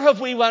 where have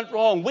we went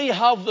wrong? We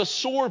have the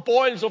sore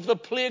boils of the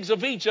plagues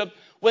of Egypt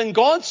when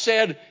God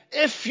said,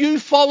 if you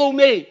follow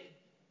me,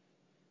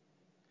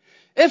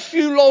 if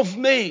you love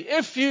me,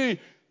 if you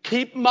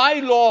keep my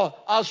law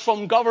as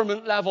from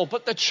government level,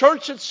 but the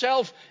church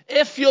itself,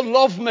 if you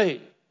love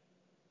me,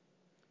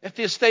 if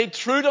you stay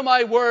true to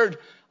my word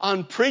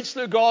and preach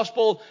the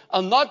gospel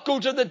and not go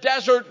to the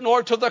desert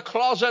nor to the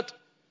closet,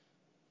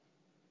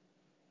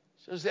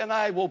 says, then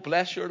I will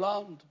bless your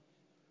land.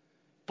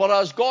 But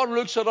as God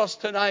looks at us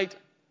tonight,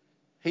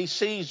 he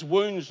sees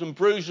wounds and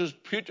bruises,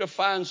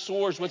 putrefying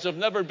sores which have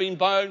never been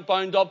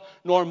bound up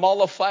nor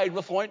mollified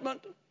with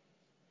ointment.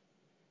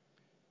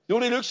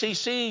 When he looks, he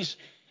sees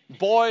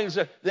boils.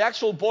 The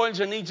actual boils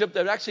in Egypt,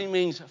 that actually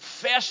means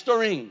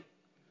festering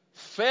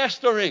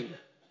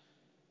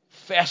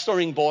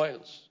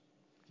boils.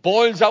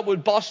 Boils that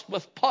would burst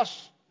with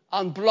pus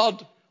and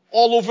blood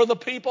all over the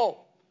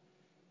people.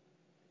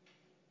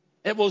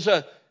 They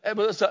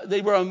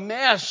were a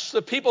mess.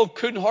 The people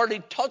couldn't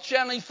hardly touch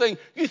anything.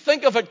 You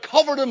think of it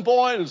covered in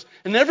boils,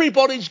 and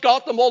everybody's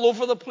got them all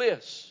over the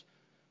place.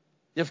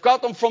 They've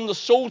got them from the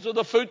soles of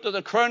the foot to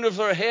the crown of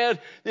their head.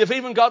 They've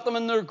even got them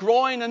in their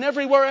groin and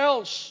everywhere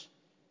else.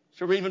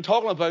 So we're even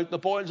talking about the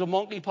boils of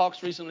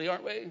monkeypox recently,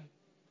 aren't we?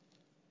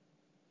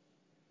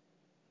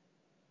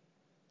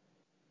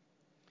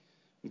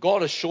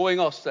 God is showing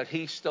us that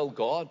he's still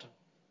God.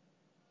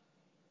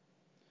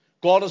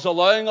 God is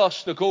allowing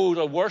us to go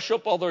to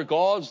worship other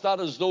gods. That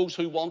is those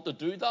who want to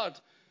do that.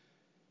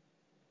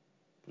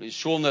 But he's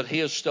shown that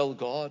he is still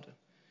God.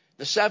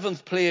 The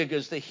seventh plague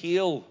is the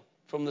hail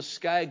from the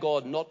sky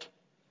god Nut.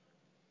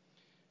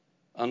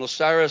 And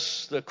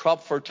Osiris, the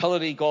crop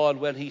fertility god,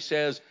 when he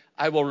says,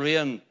 I will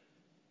rain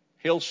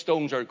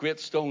hailstones or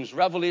great stones.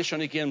 Revelation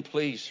again,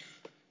 please.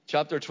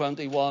 Chapter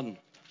 21.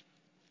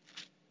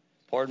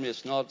 Pardon me,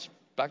 it's not. It's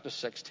back to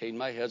 16.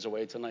 My head's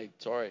away tonight.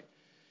 Sorry.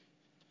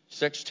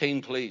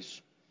 16,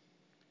 please.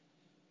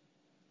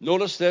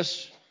 Notice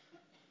this.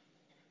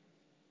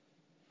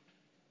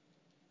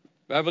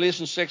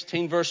 Revelation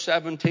 16, verse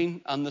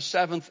 17. And the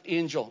seventh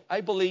angel.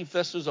 I believe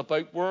this is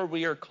about where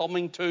we are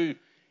coming to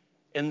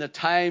in the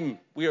time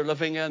we are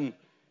living in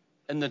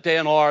the day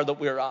and hour that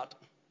we're at.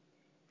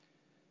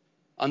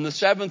 And the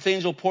seventh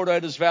angel poured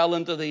out his vial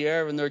into the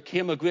air, and there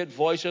came a great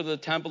voice out of the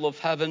temple of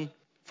heaven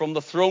from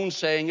the throne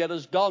saying, it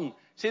is done.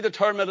 See the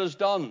term, it is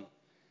done.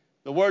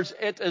 The words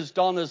it is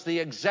done is the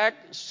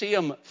exact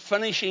same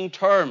finishing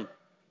term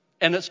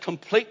in its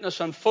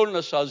completeness and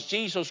fullness as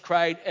Jesus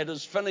cried, it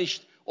is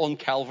finished on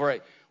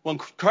Calvary. When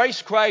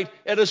Christ cried,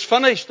 it is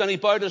finished, and he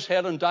bowed his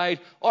head and died,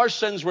 our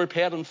sins were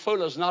paid in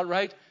full, isn't that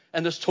right?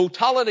 In its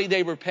totality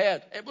they were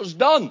paid. It was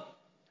done.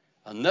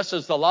 And this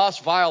is the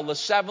last vial, the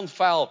seventh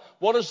vial.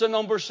 What is the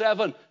number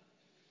 7?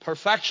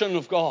 Perfection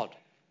of God.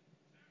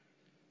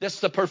 This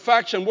is the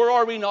perfection. Where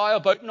are we now?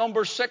 About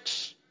number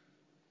 6.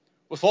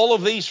 With all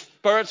of these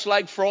spirits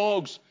like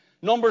frogs.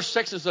 Number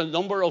 6 is the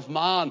number of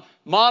man.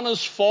 Man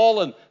is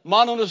fallen.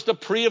 Man is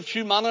depraved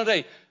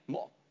humanity.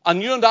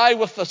 And you and I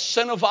with the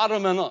sin of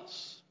Adam in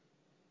us.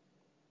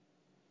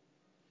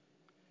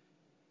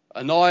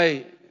 And now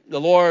the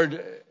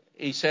Lord,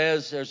 he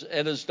says,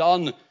 it is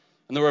done.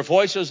 And there were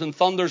voices and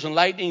thunders and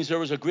lightnings. There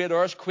was a great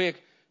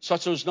earthquake,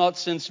 such as not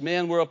since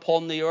men were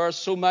upon the earth.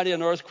 So mighty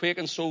an earthquake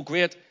and so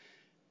great.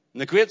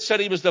 And the great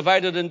city was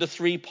divided into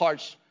 3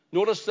 parts.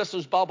 Notice this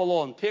is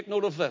Babylon. Take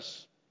note of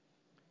this.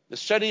 The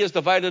city is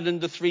divided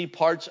into 3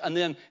 parts. And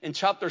then in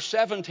chapter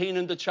 17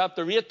 into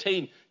chapter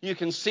 18, you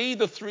can see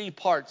the 3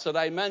 parts that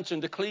I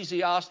mentioned.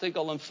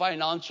 Ecclesiastical and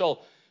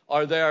financial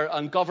are there,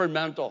 and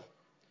governmental.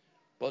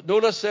 But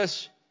notice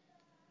this.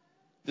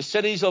 The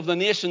cities of the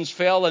nations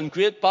fell, and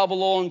great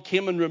Babylon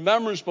came in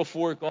remembrance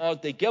before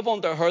God. They give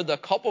unto her the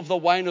cup of the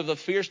wine of the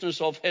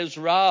fierceness of his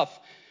wrath.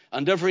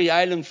 And every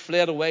island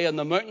fled away, and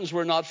the mountains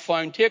were not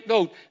found. Take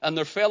note, and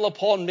there fell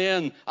upon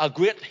men a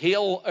great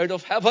hail out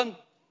of heaven.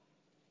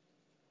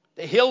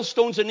 The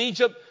hailstones in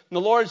Egypt, and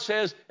the Lord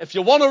says, if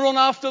you want to run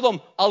after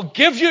them, I'll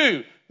give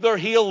you their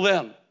hail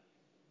then.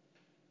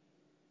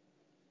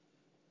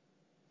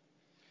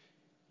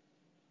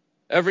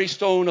 Every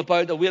stone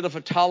about the weight of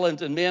a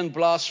talent, and men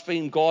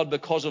blasphemed God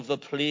because of the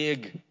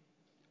plague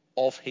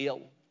of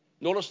hail.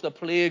 Notice the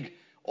plague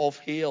of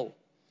hail.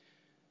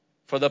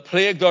 For the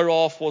plague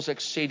thereof was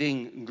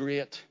exceeding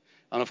great.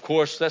 And of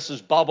course, this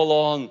is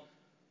Babylon,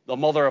 the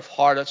mother of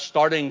harlots,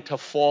 starting to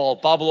fall.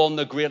 Babylon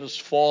the Great is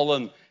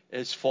fallen.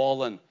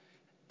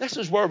 This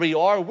is where we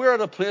are. We're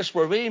at a place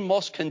where we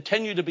must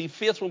continue to be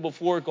faithful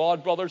before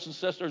God, brothers and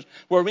sisters,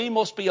 where we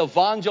must be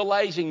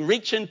evangelizing,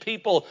 reaching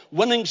people,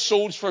 winning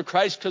souls for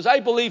Christ, because I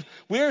believe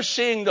we're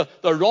seeing the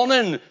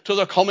run-in to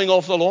the coming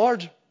of the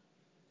Lord.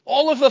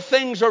 All of the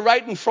things are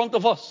right in front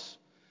of us.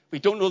 We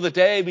don't know the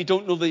day, we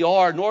don't know the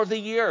hour, nor the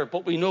year,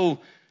 but we know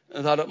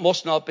that it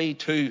must not be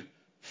too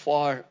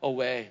far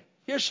away.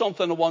 Here's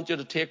something I want you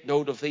to take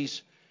note of,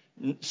 these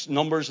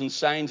numbers and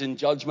signs in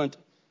judgment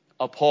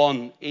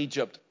upon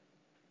Egypt.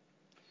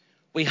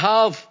 We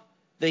have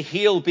the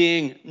hail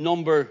being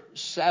number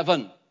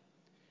 7.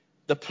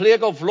 The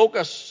plague of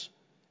locusts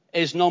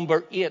is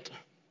number 8.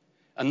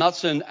 And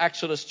that's in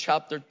Exodus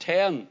chapter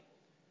 10.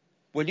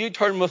 Will you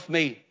turn with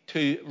me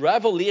to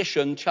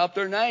Revelation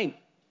chapter 9?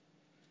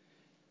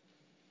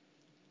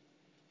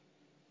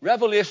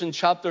 Revelation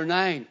chapter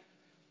 9.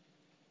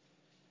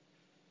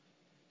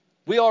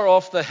 We are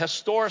of the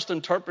historist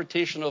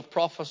interpretation of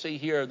prophecy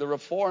here, the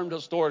Reformed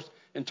historist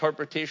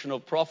interpretation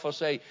of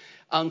prophecy.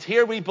 And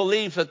here we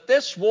believe that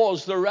this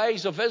was the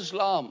rise of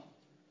Islam.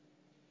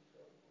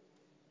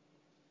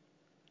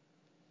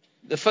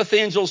 The 5th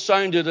angel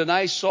sounded, and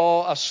I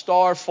saw a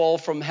star fall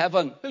from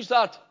heaven. Who's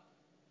that?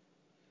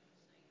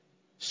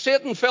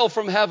 Satan fell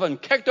from heaven,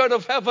 kicked out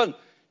of heaven.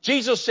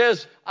 Jesus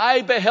says,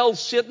 I beheld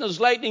Satan as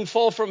lightning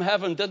fall from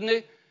heaven, didn't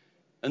he?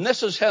 And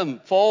this is him,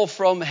 fall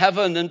from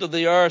heaven into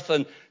the earth.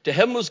 And to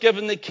him was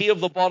given the key of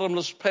the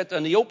bottomless pit.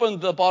 And he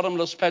opened the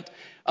bottomless pit,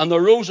 and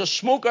there rose a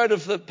smoke out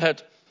of the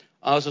pit,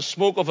 as the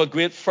smoke of a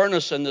great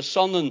furnace. And the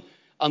sun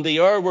and the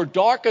air were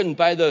darkened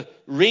by the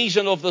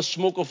reason of the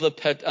smoke of the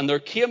pit. And there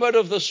came out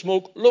of the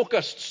smoke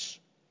locusts.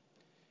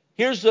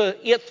 Here's the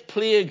 8th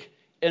plague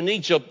in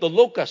Egypt, the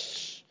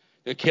locusts.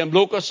 There came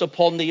locusts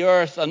upon the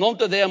earth, and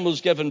unto them was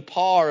given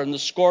power, and the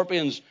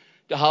scorpions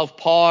to have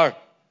power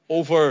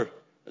over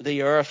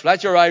the earth.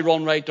 Let your eye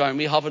run right down.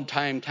 We haven't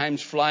time.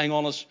 Time's flying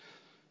on us.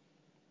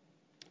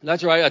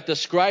 Let your eye, it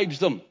describes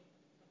them.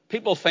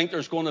 People think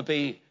there's going to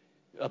be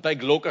a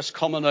big locust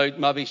coming out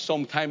maybe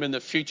sometime in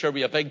the future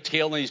with a big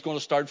tail, and he's going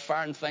to start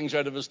firing things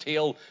out of his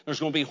tail.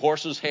 There's going to be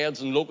horses' heads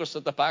and locusts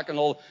at the back and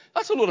all.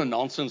 That's a load of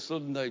nonsense,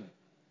 isn't it?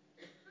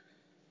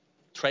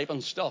 Tripe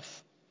and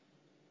stuff.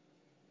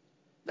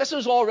 This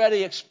is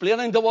already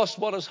explaining to us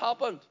what has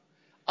happened.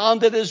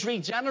 And it is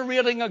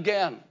regenerating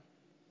again.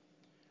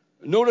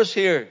 Notice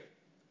here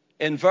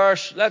in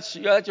verse, let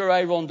your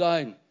eye run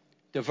down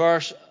to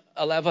verse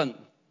 11.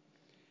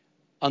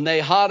 And they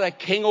had a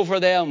king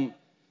over them,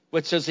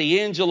 which is the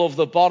angel of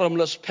the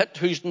bottomless pit,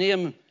 whose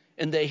name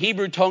in the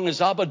Hebrew tongue is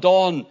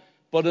Abaddon,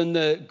 but in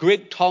the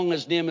Greek tongue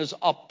his name is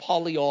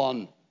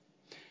Apollyon.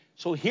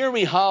 So here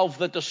we have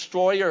the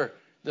destroyer,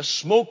 the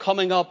smoke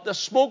coming up. The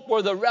smoke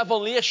were the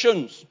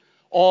revelations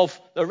of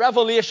the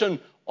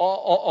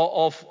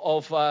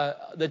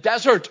the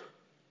desert.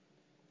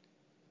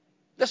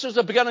 This is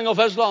the beginning of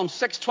Islam,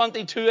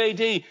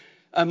 622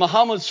 AD,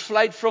 Muhammad's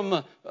flight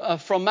from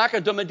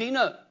Mecca to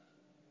Medina.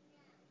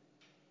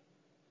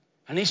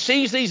 And he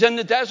sees these in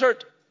the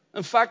desert.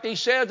 In fact, he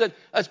said that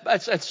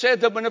it's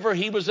said that whenever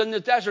he was in the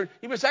desert,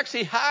 he was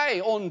actually high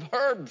on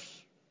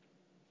herbs.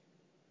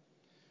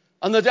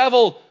 And the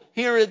devil,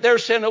 here they're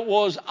saying it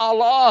was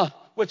Allah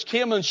which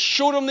came and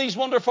showed him these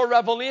wonderful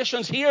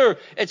revelations. Here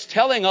it's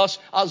telling us,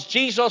 as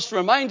Jesus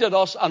reminded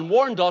us and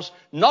warned us,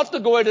 not to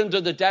go out into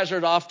the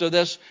desert after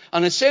this.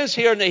 And it says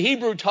here in the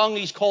Hebrew tongue,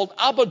 he's called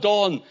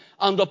Abaddon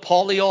and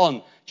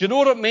Apollyon. Do you know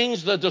what it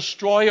means? The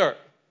destroyer.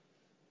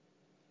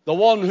 The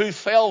one who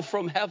fell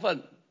from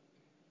heaven.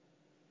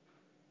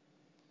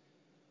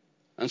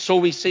 And so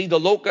we see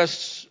the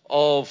locusts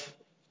of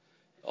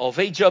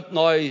Egypt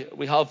now.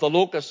 We have the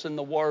locusts in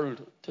the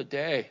world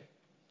today.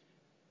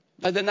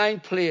 Now, the 9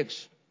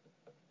 plagues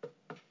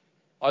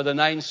are the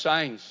 9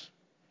 signs.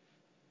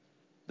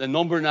 The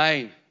number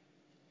 9.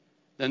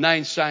 The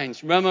 9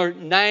 signs. Remember,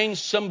 9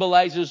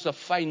 symbolizes the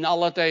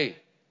finality.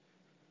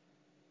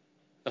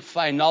 The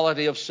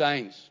finality of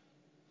signs.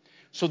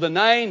 So the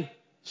 9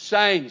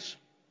 signs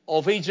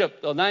of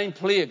Egypt, the 9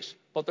 plagues.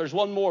 But there's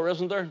one more,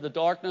 isn't there? The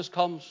darkness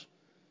comes.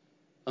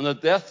 And the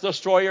death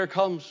destroyer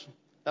comes.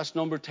 That's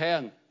number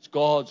 10. It's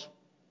God's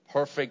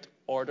perfect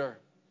order.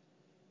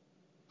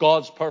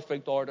 God's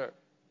perfect order.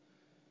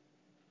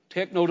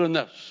 Take note on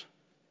this.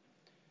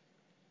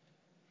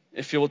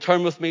 If you will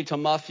turn with me to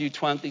Matthew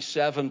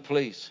 27,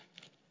 please.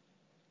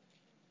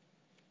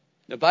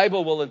 The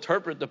Bible will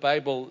interpret the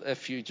Bible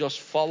if you just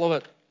follow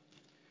it.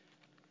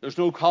 There's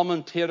no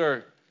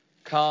commentator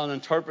can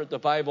interpret the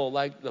Bible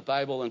like the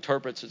Bible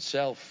interprets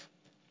itself.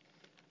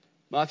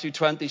 Matthew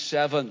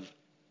 27.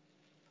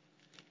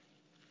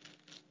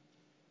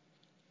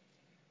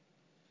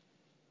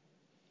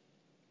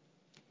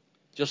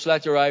 Just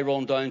let your eye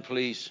run down,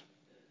 please,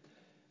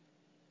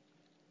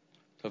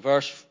 to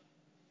verse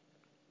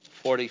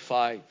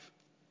 45.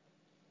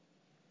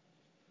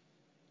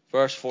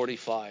 Verse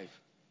 45.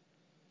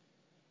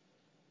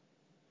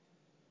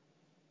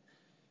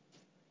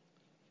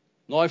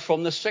 Now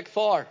from the 6th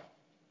hour,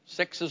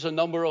 6 is a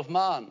number of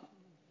man.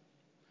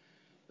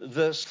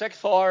 The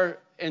 6th hour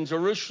in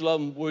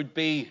Jerusalem would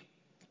be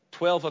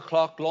 12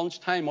 o'clock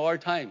lunchtime, our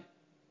time.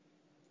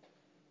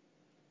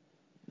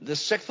 The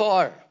 6th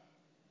hour.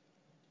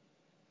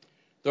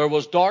 There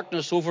was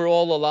darkness over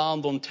all the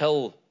land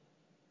until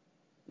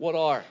what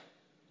hour?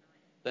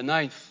 The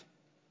 9th.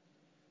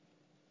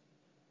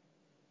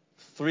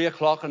 3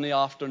 o'clock in the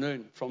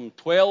afternoon. From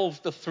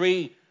 12 to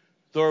 3,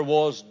 there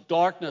was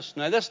darkness.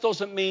 Now, this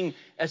doesn't mean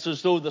it's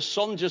as though the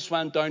sun just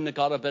went down and it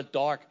got a bit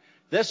dark.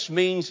 This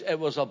means it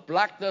was a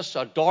blackness,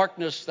 a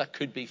darkness that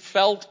could be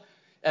felt.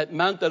 It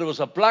meant that it was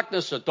a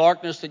blackness, a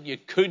darkness that you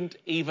couldn't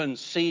even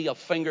see a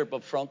finger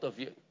in front of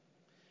you.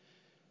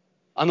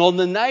 And on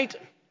the night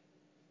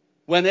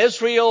when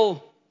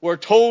Israel were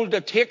told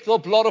to take the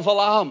blood of a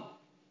lamb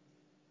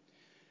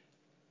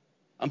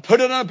and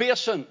put it in a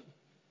basin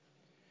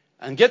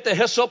and get the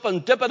hyssop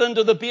and dip it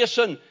into the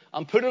basin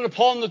and put it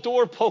upon the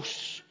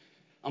doorposts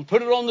and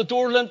put it on the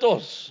door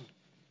lintels.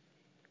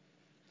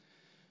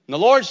 And the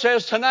Lord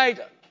says tonight,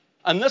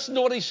 and listen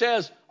to what he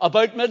says,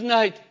 about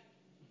midnight.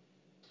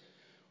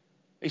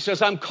 He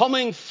says, I'm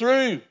coming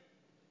through.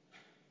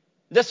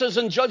 This is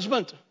in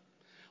judgment.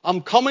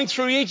 I'm coming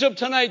through Egypt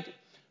tonight.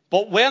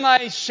 But when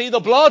I see the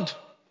blood,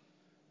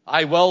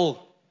 I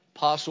will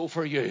pass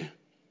over you.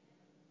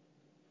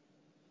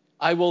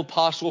 I will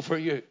pass over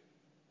you.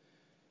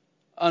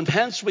 And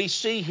hence we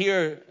see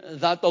here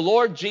that the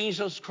Lord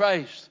Jesus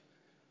Christ,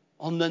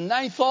 on the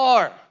 9th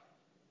hour,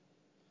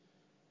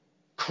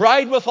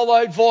 cried with a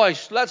loud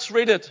voice. Let's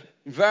read it.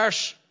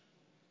 Verse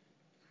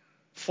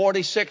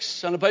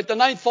 46. And about the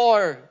 9th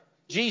hour,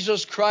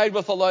 Jesus cried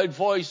with a loud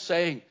voice,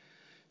 saying,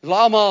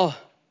 Lama,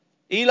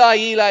 Eli,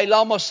 Eli,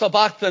 lama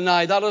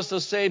sabachthani. That is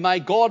to say, my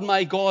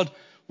God,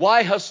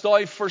 why hast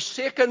thou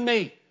forsaken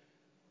me?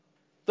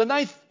 The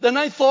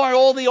ninth hour,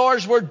 all the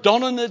hours were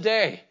done in the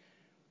day,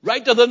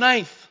 right to the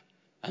 9th.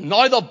 And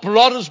now the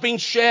blood has been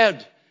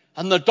shed,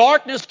 and the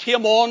darkness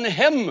came on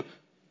him,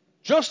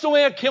 just the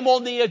way it came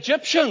on the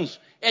Egyptians.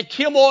 It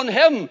came on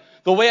him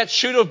the way it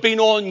should have been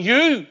on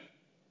you,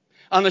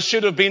 and it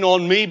should have been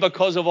on me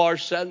because of our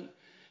sin.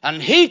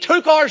 And he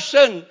took our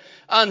sin,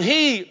 and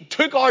he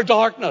took our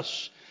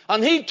darkness,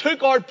 and he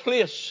took our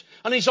place,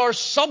 and he's our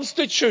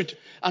substitute,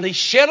 and he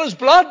shed his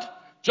blood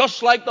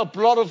just like the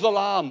blood of the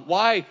Lamb.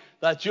 Why?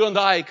 That you and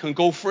I can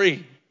go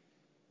free.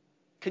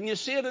 Can you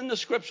see it in the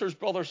Scriptures,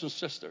 brothers and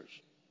sisters?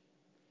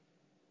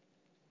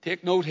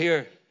 Take note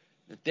here.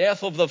 The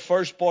death of the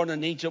firstborn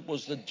in Egypt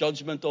was the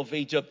judgment of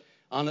Egypt,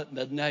 and at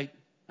midnight.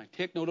 Now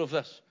take note of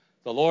this.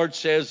 The Lord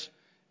says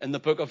in the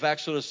book of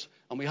Exodus,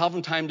 and we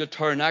haven't time to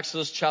turn,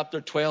 Exodus chapter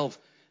 12,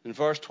 in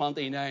verse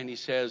 29, it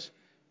says,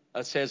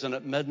 and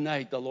at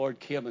midnight the Lord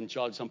came and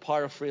judged. I'm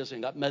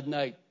paraphrasing. At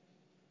midnight,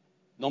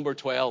 number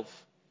 12,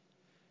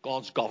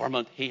 God's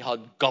government. He had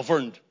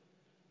governed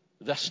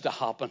this to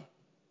happen.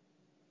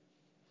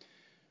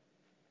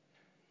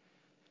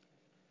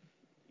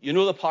 You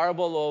know the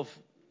parable of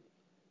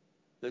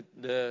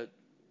the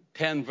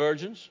 10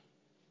 virgins?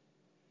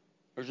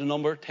 There's a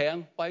number,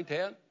 10. Why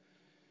 10?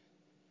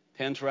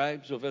 10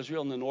 tribes of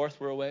Israel in the north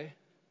were away.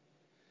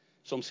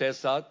 Some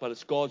says that, but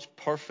it's God's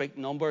perfect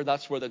number.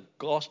 That's where the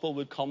gospel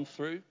would come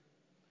through.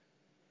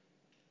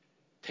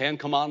 10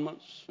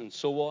 commandments and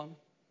so on.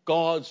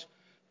 God's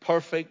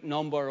perfect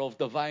number of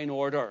divine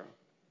order.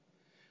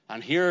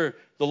 And here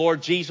the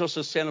Lord Jesus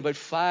is saying about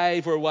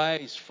 5 were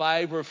wise,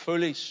 5 were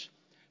foolish,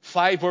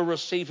 5 were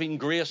receiving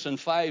grace and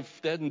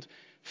 5 didn't.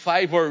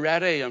 5 were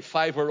ready and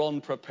 5 were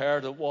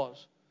unprepared. It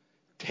was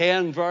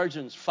 10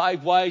 virgins,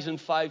 5 wise and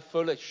 5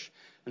 foolish.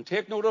 And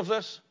take note of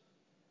this.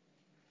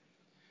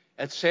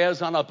 It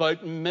says on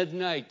about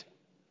midnight,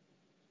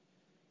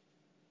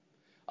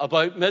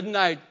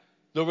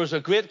 there was a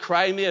great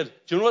cry made.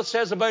 Do you know what it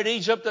says about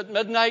Egypt at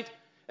midnight?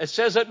 It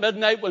says at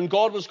midnight when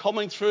God was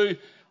coming through,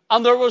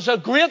 and there was a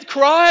great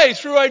cry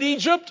throughout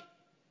Egypt.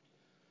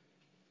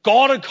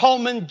 God had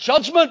come in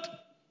judgment.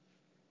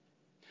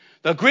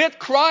 The great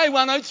cry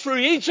went out through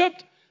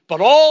Egypt,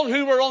 but all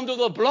who were under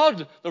the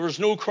blood, there was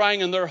no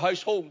crying in their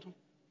household.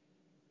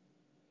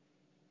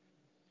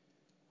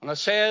 And it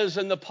says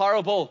in the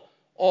parable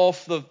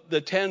of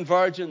the 10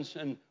 virgins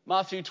in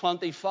Matthew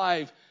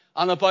 25,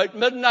 and about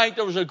midnight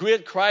there was a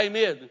great cry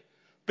made.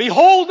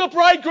 Behold, the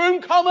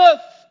bridegroom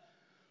cometh.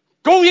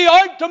 Go ye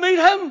out to meet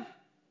him.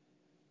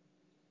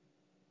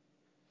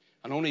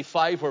 And only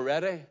 5 were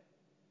ready.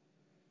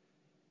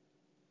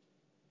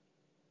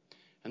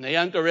 And they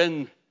enter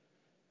in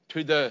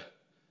to the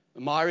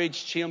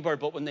marriage chamber.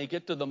 But when they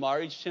get to the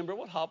marriage chamber,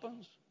 what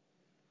happens?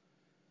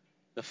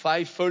 The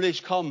 5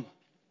 foolish come.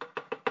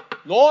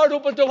 Lord,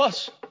 open to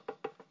us.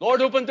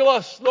 Lord, open to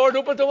us. Lord,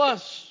 open to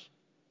us.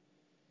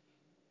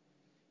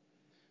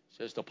 He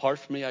says, depart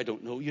from me, I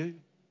don't know you.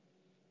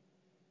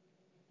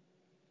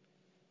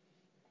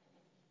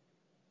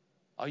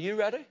 Are you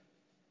ready?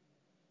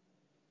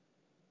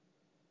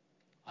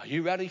 Are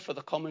you ready for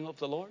the coming of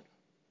the Lord?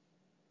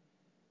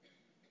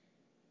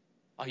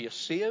 Are you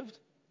saved?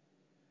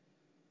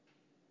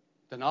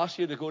 Didn't ask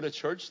you to go to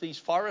church. These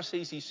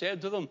Pharisees, he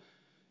said to them,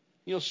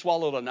 you'll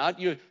swallow a gnat.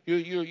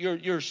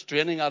 You're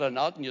straining at a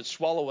gnat and you'd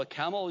swallow a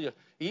camel. He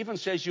even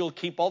says you'll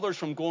keep others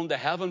from going to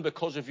heaven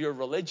because of your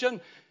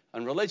religion.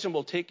 And religion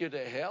will take you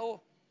to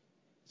hell.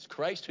 It's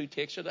Christ who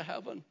takes you to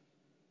heaven.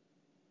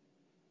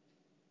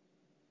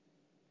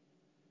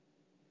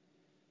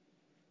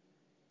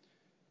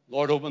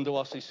 Lord, open to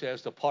us, he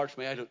says, depart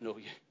from me, I don't know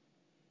you.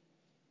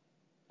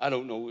 I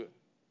don't know you.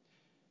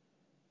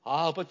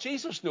 But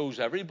Jesus knows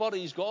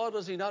everybody's God,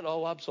 does he not?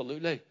 Oh,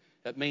 absolutely.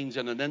 It means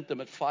in an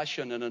intimate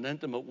fashion, in an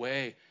intimate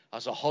way,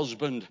 as a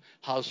husband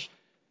has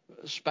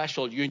a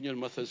special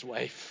union with his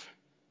wife.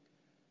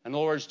 In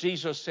other words,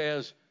 Jesus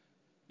says,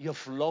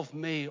 you've loved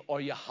me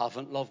or you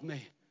haven't loved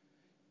me.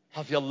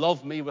 Have you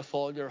loved me with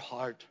all your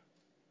heart,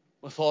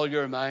 with all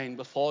your mind,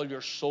 with all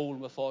your soul,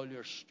 with all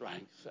your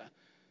strength?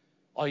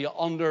 Are you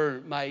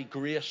under my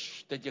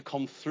grace? Did you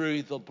come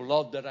through the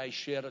blood that I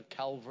shed at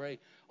Calvary?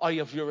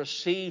 Have you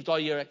received? Are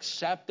you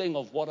accepting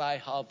of what I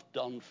have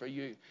done for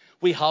you?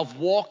 We have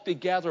walked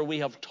together. We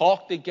have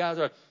talked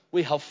together.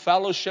 We have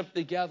fellowship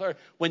together.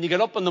 When you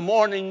get up in the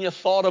morning, you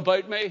thought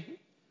about me.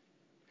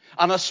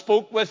 And I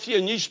spoke with you,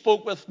 and you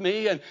spoke with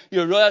me, and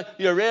you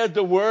read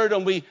the Word,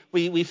 and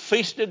we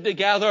feasted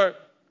together.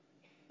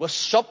 We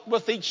supped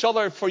with each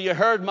other, for you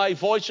heard my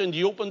voice, and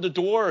you opened the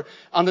door.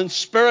 And in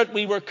spirit,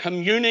 we were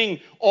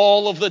communing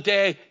all of the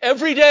day.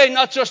 Every day,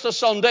 not just a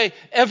Sunday,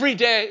 every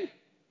day.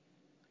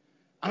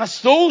 And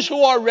it's those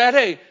who are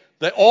ready.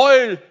 The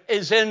oil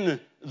is in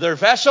their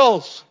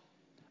vessels,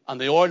 and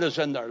the oil is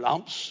in their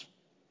lamps.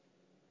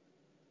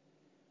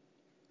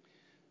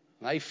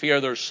 And I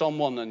fear there's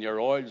someone and your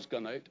oil's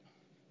gone out.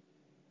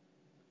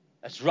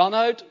 It's run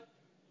out,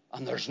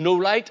 and there's no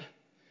light.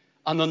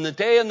 And on the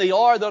day and the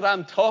hour that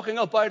I'm talking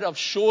about, I've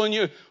shown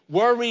you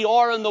where we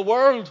are in the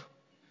world,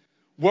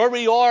 where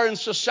we are in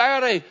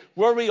society,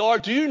 where we are.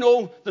 Do you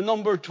know the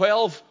number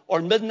 12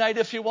 or midnight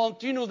if you want?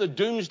 Do you know the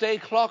doomsday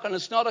clock? And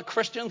it's not a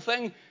Christian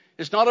thing.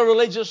 It's not a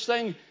religious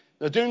thing.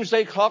 The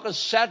doomsday clock is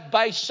set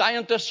by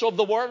scientists of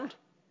the world.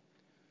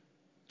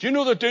 Do you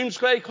know the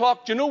doomsday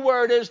clock? Do you know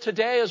where it is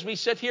today as we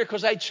sit here?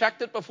 Because I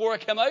checked it before I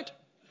came out.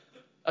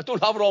 I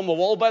don't have it on the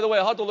wall, by the way.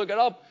 I had to look it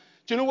up.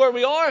 Do you know where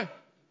we are?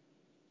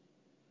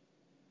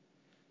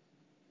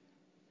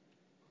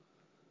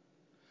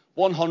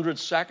 "100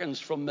 seconds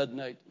from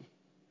midnight."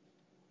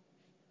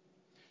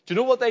 Do you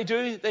know what they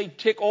do? They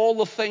take all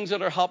the things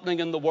that are happening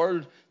in the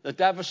world, the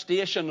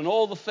devastation and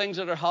all the things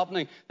that are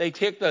happening. They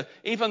take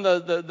even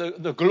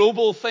the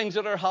global things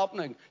that are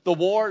happening, the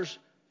wars.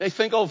 They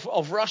think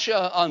of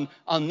Russia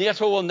and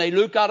NATO, and they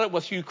look at it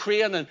with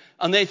Ukraine,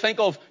 and they think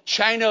of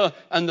China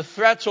and the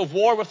threats of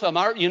war with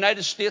the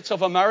United States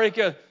of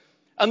America.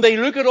 And they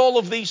look at all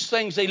of these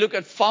things. They look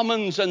at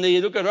famines, and they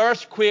look at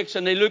earthquakes,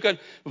 and they look at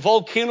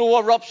volcano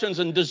eruptions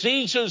and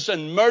diseases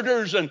and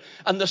murders and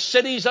the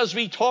cities, as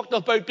we talked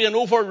about, being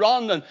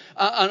overrun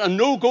and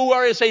no-go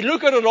areas. They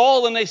look at it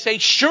all and they say,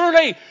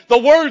 surely the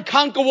world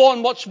can't go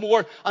on much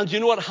more. And you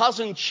know, it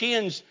hasn't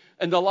changed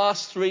in the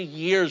last 3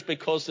 years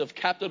because they've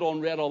kept it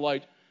on red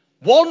alert.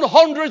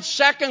 100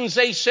 seconds,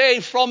 they say,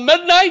 from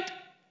midnight.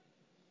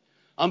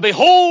 And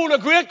behold, a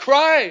great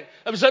cry.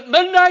 It was at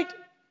midnight.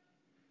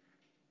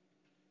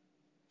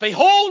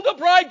 Behold, the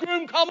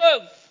bridegroom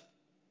cometh.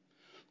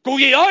 Go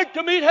ye out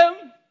to meet him.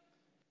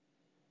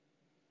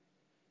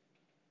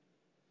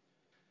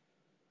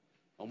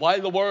 And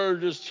while the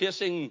world is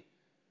chasing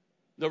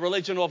the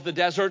religion of the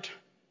desert,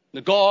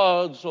 the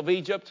gods of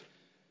Egypt,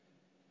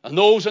 and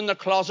those in the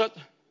closet,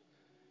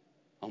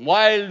 and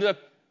while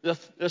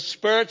the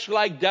spirits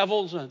like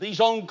devils, these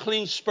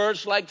unclean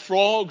spirits like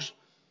frogs,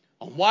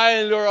 and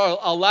while they're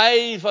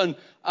alive and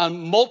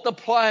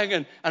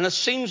multiplying, and it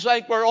seems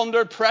like we're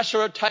under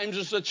pressure at times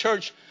as the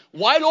church,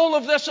 while all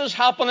of this is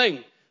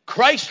happening,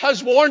 Christ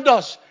has warned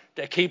us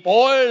to keep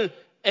oil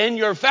in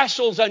your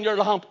vessels and your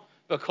lamp,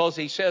 because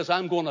he says,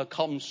 I'm going to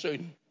come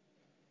soon.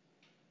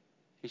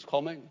 He's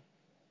coming.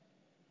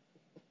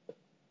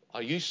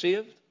 Are you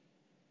saved?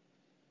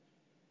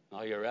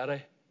 Are you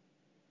ready?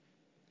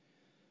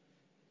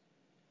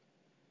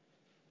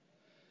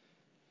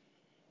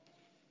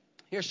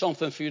 Here's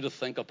something for you to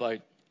think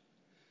about.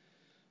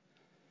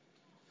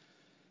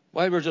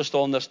 While we're just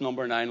on this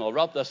number 9, I'll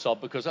wrap this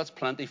up because that's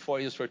plenty for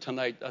you for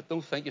tonight. I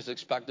don't think you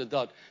expected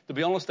that. To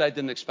be honest, I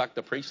didn't expect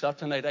to preach that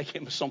tonight. I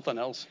came with something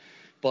else.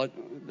 But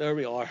there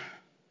we are.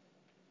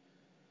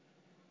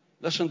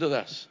 Listen to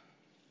this.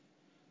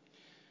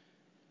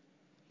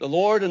 The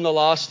Lord in the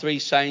last 3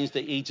 signs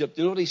to Egypt,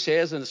 you know what he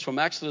says? And it's from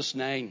Exodus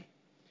 9,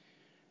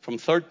 from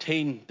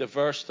 13 to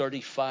verse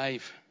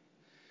 35.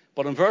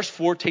 But in verse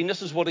 14,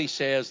 this is what he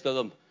says to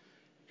them.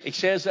 He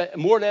says that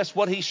more or less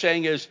what he's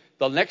saying is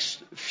the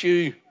next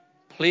few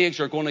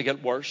plagues are going to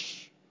get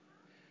worse.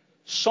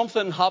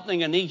 Something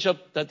happening in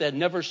Egypt that they'd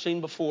never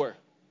seen before.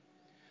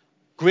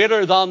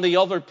 Greater than the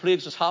other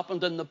plagues that's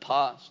happened in the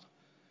past.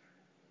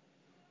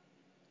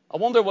 I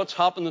wonder what's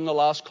happened in the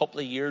last couple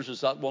of years.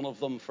 Is that one of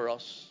them for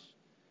us?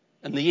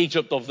 In the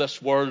Egypt of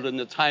this world, in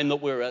the time that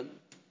we're in.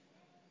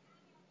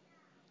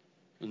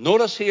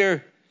 Notice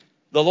here,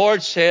 the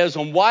Lord says,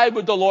 and why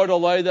would the Lord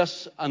allow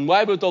this? And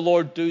why would the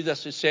Lord do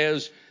this? He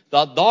says,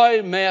 that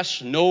thou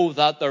mayest know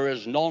that there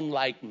is none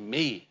like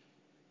me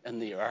in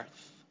the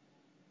earth.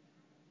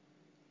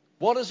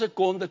 What is it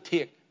going to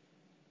take?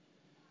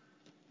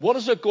 What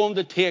is it going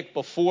to take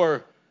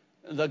before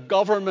the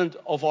government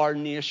of our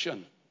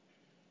nation?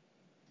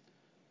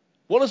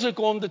 What is it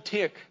going to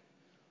take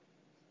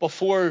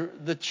before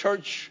the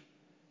church,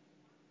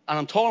 and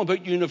I'm talking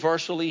about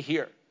universally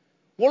here,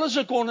 What is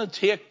it going to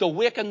take to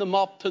waken them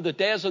up to the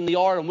days and the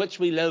hour in which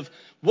we live?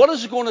 What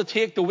is it going to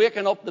take to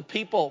waken up the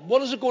people?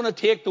 What is it going to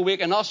take to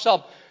waken us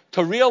up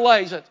to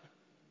realize it?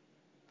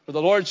 For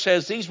the Lord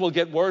says these will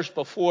get worse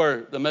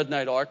before the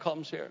midnight hour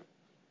comes here.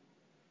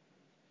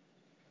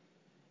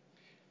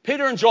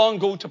 Peter and John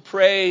go to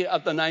pray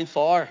at the 9th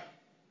hour.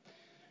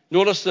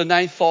 Notice the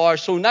 9th hour.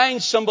 So 9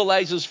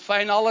 symbolizes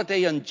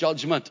finality and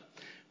judgment.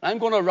 I'm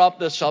going to wrap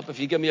this up if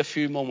you give me a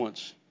few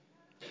moments.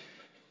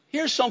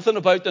 Here's something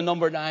about the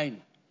number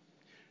 9.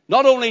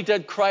 Not only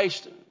did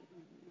Christ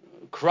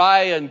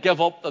cry and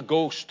give up the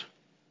ghost,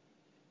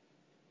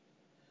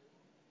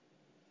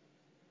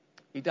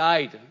 he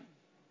died.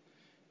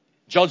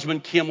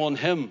 Judgment came on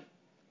him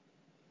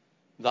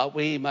that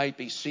we might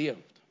be saved.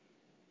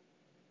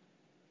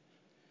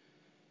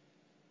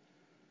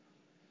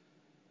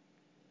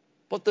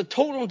 But the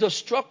total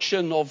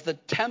destruction of the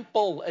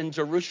temple in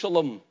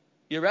Jerusalem,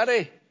 you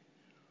ready?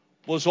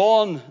 Was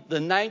on the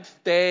 9th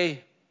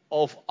day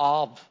of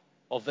Av,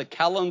 of the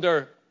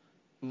calendar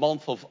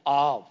month of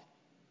Av.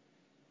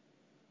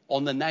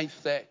 On the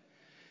 9th day.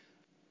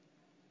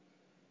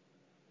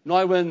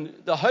 Now, when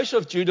the house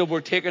of Judah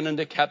were taken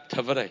into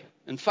captivity,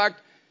 in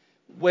fact,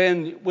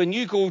 when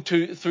you go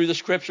through the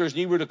scriptures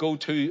and you were to go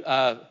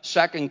to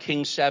 2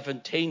 Kings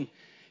 17,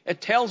 it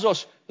tells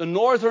us the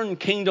northern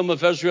kingdom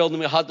of Israel, and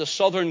we had the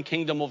southern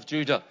kingdom of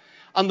Judah.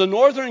 And the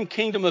northern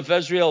kingdom of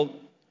Israel,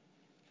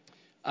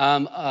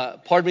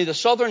 the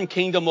southern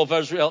kingdom of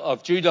Israel,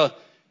 of Judah,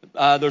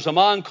 there's a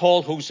man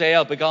called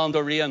Hosea began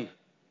to reign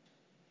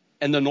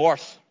in the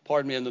north.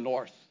 In the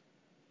north.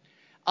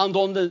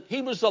 And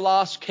he was the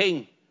last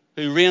king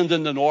who reigned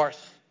in the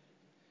north.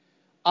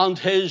 And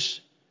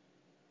his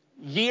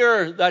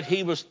year that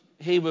he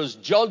was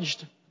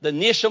judged, the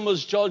nation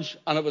was judged,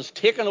 and it was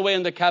taken away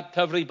into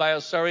captivity by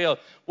Assyria,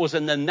 was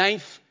in the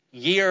 9th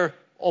year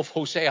of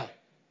Hosea.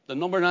 The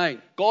number 9.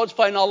 God's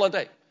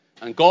finality.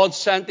 And God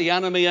sent the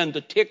enemy in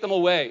to take them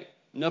away.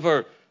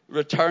 Never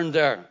returned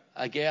there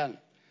again.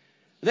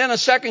 Then in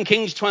 2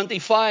 Kings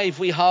 25,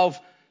 we have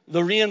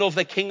the reign of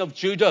the king of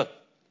Judah.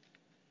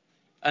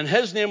 And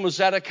his name was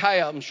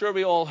Zedekiah. I'm sure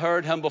we all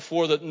heard him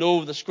before that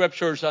know the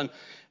scriptures. And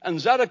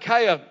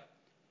Zedekiah,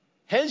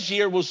 his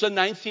year was the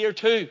 9th year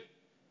too.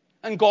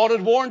 And God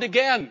had warned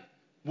again,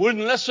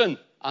 wouldn't listen,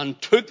 and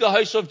took the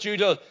house of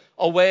Judah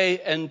away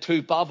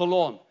into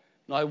Babylon.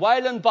 Now,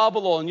 while in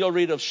Babylon, you'll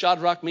read of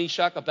Shadrach,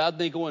 Meshach,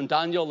 Abednego, and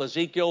Daniel,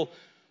 Ezekiel.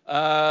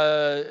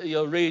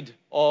 You'll read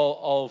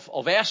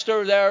of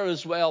Esther there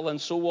as well,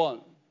 and so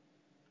on.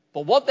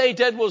 But what they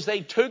did was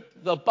they took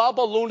the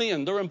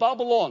Babylonian, they're in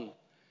Babylon,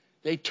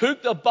 they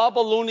took the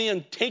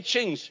Babylonian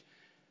teachings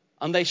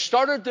and they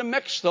started to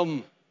mix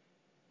them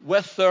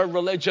with their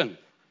religion.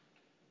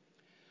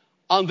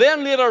 And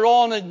then later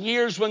on in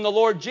years when the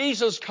Lord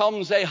Jesus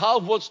comes, they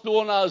have what's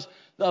known as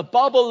the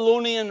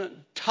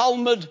Babylonian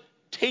Talmud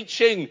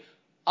teaching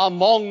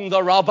among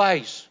the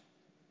rabbis.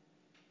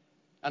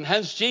 And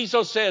hence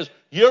Jesus says,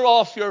 you're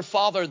off your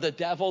father, the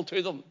devil,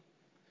 to them.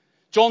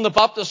 John the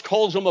Baptist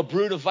calls them a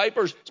brood of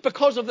vipers. It's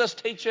because of this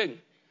teaching.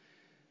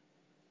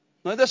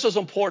 Now this is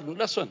important.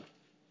 Listen.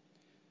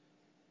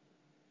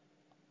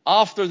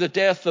 After the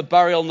death, the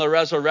burial, and the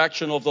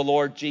resurrection of the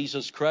Lord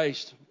Jesus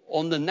Christ,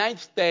 on the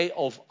 9th day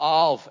of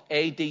Av,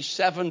 AD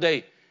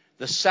 70,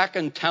 the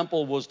second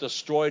temple was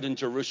destroyed in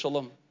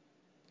Jerusalem.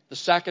 The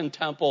second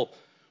temple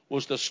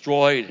was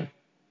destroyed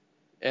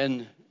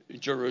in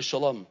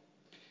Jerusalem.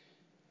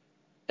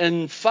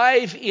 In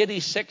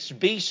 586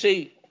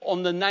 BC,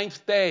 on the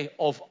 9th day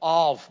of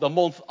Av, the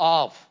month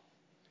Av,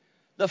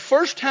 the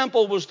first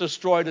temple was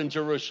destroyed in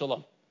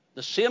Jerusalem.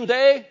 The same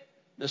day,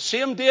 the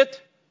same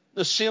date,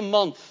 the same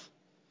month.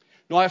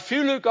 Now, if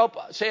you look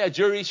up, say, a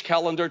Jewish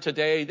calendar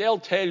today, they'll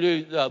tell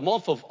you the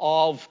month of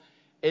Av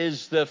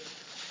is the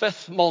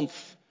 5th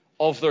month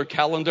of their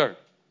calendar.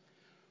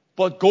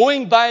 But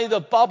going by the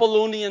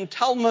Babylonian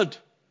Talmud,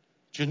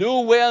 do you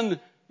know when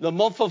the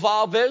month of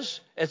Av is?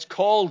 It's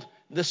called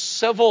the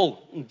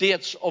civil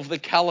dates of the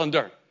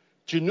calendar.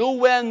 Do you know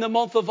when the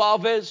month of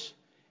Av is?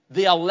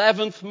 The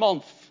 11th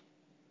month.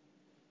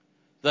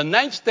 The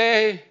 9th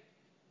day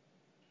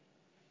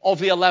of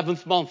the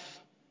 11th month.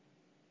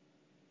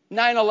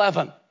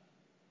 9/11.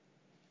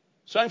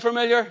 Sound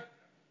familiar?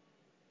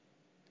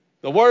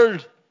 The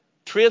World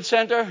Trade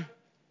Center,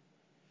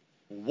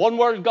 one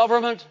world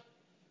government,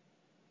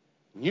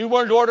 new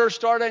world order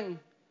starting,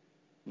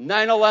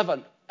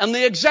 9/11. And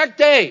the exact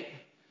day,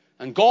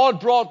 and God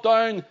brought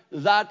down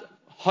that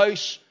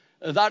house,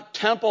 that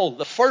temple,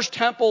 the first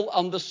temple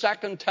and the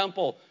second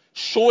temple,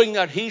 showing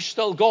that he's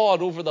still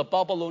God over the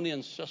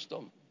Babylonian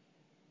system.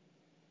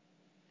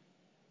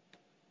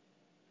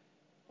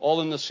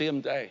 All in the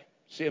same day.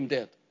 Same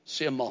date,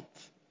 same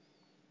month.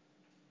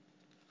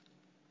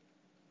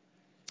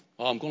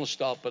 Oh, I'm going to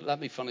stop, but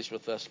let me finish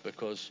with this,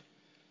 because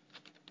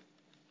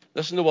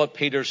listen to what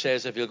Peter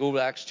says if you go to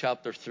Acts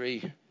chapter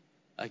 3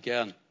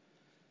 again.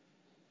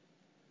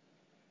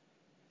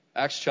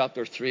 Acts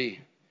chapter 3.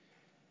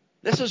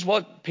 This is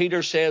what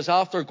Peter says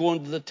after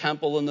going to the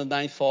temple in the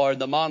 9th hour.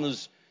 The man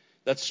is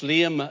that's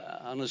lame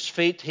on his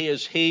feet, he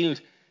is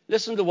healed.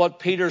 Listen to what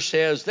Peter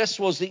says. This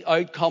was the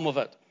outcome of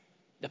it.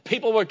 The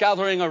people were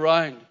gathering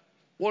around.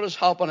 What is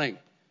happening?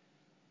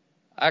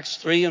 Acts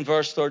 3 and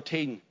verse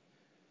 13.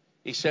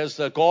 He says,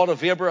 the God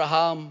of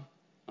Abraham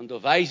and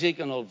of Isaac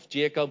and of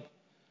Jacob,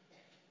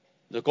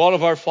 the God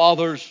of our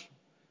fathers,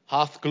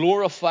 hath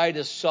glorified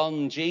his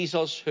Son,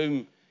 Jesus,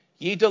 whom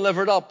ye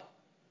delivered up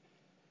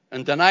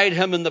and denied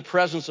him in the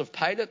presence of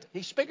Pilate.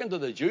 He's speaking to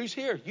the Jews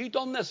here. You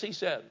done this, he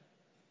said.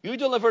 You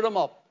delivered him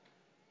up.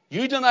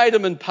 You denied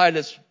him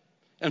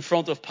in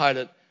front of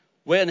Pilate,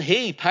 when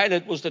he,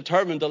 Pilate, was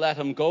determined to let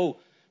him go.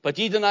 But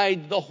ye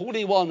denied the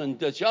Holy One and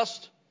the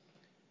just,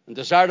 and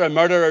desired a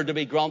murderer to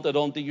be granted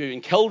unto you,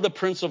 and killed the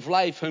Prince of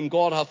Life, whom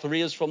God hath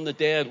raised from the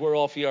dead,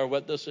 whereof ye are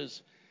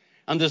witnesses.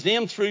 And his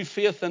name, through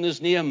faith in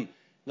his name,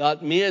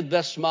 that made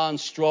this man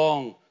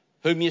strong,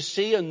 whom ye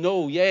see and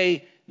know,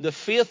 yea, the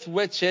faith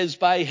which is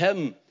by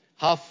him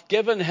hath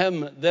given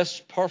him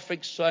this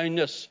perfect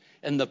soundness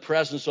in the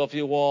presence of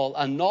you all.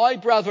 And now,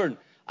 brethren,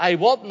 I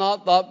wot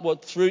not that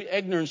what through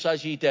ignorance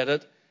as ye did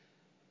it,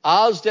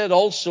 as did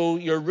also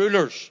your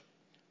rulers.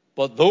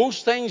 But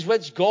those things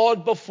which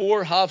God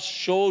before hath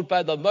showed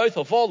by the mouth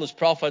of all his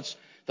prophets,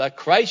 that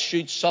Christ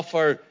should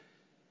suffer,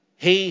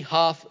 he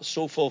hath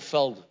so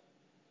fulfilled.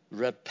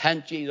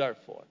 Repent ye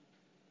therefore.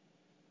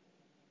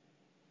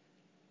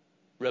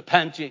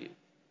 Repent ye.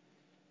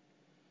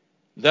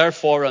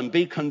 Therefore, and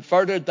be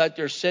converted, that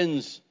your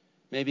sins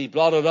may be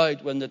blotted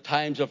out, when the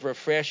times of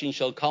refreshing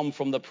shall come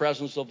from the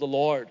presence of the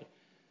Lord.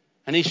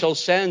 And he shall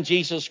send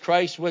Jesus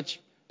Christ, which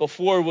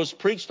before was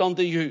preached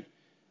unto you,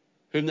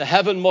 whom the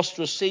heaven must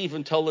receive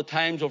until the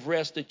times of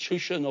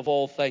restitution of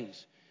all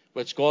things,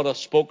 which God hath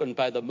spoken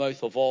by the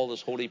mouth of all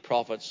his holy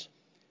prophets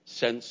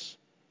since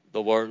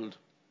the world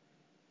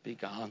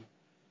began.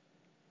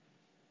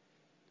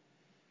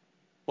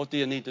 What do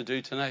you need to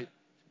do tonight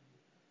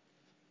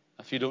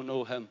if you don't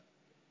know him?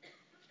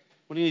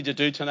 What do you need to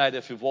do tonight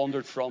if you've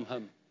wandered from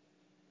him?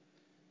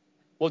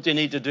 What do you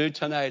need to do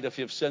tonight if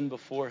you've sinned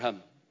before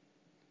him?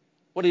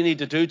 What do you need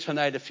to do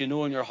tonight if you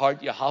know in your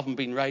heart you haven't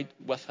been right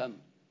with him?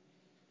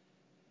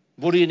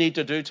 What do you need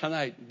to do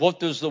tonight? What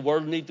does the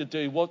world need to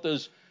do? What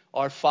does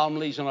our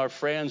families and our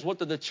friends, what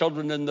do the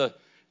children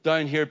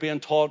down here being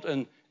taught,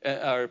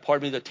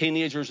 the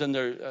teenagers in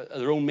their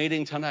own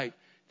meeting tonight?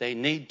 They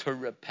need to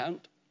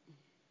repent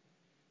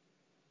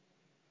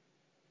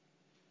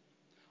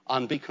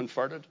and be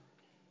converted.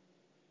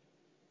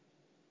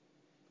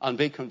 And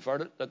be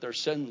converted, that their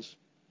sins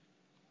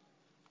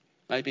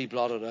might be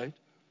blotted out.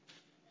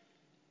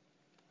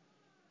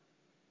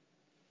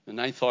 The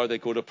ninth hour they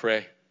go to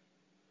pray.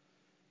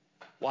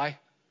 Why?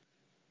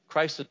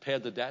 Christ had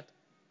paid the debt.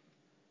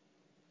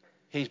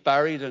 He's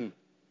buried and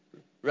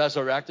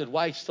resurrected.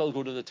 Why still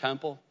go to the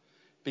temple?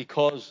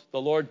 Because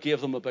the Lord gave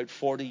them about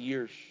 40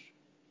 years.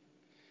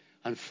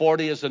 And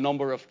 40 is the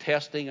number of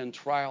testing and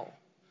trial.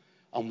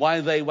 And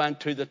while they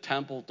went to the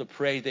temple to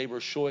pray, they were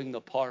showing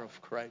the power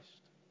of Christ.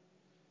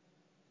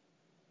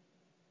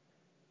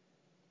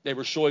 They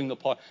were showing the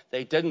power.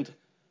 They didn't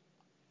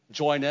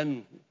join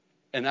in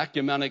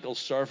ecumenical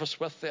service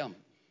with them,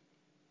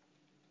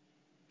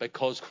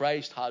 because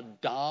Christ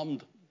had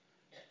damned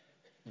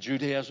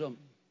Judaism.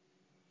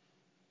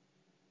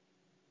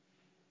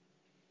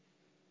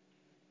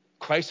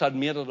 Christ had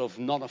made it of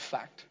none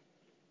effect.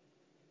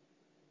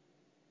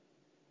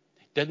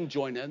 They didn't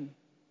join in.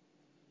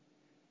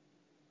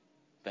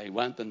 They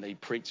went and they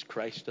preached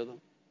Christ to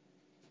them.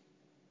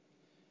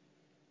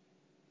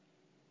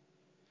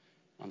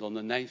 And on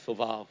the 9th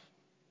of Av,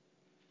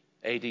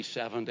 AD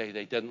 70,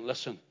 they didn't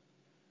listen.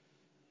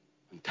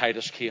 And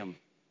Titus came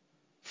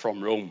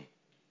from Rome,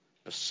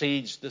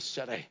 besieged the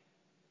city.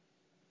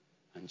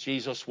 And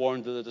Jesus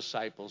warned the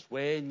disciples,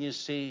 when you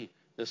see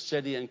the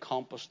city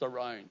encompassed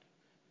around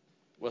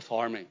with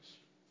armies,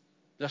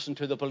 listen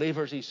to the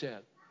believers, he said.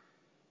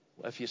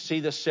 If you see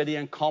the city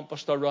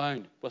encompassed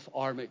around with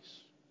armies,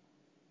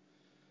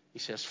 he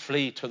says,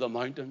 flee to the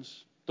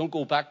mountains. Don't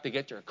go back to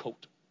get your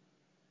coat.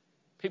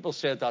 People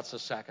said that's the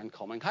second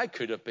coming. How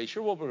could it be?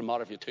 Sure, what would it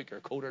matter if you took your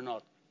coat or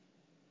not?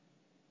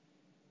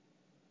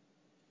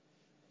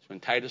 So when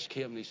Titus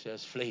came, he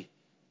says, flee.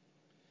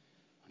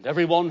 And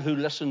everyone who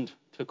listened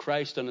to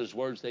Christ and his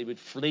words, they would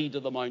flee to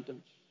the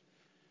mountains.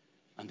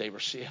 And they were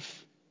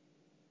safe.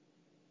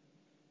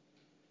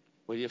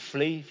 Will you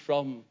flee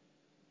from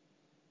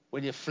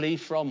all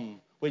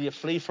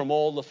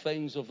the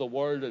things of the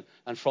world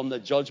and from the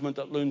judgment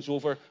that looms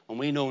over? And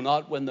we know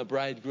not when the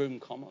bridegroom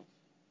cometh.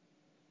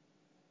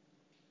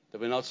 Did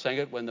we not sing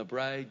it? When the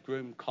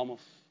bridegroom cometh,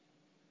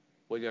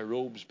 will your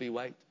robes be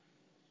white,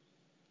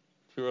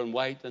 pure and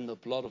white in the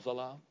blood of the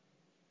Lamb?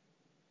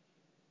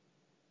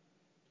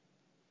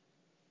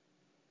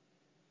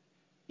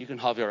 You can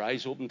have your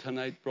eyes open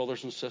tonight,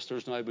 brothers and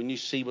sisters. Now, when you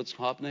see what's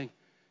happening,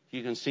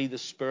 you can see the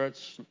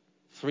spirits,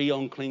 3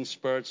 unclean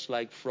spirits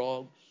like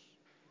frogs.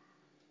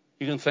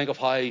 You can think of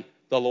how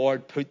the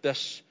Lord put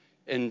this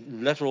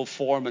in literal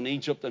form in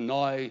Egypt, and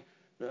now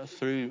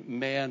through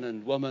men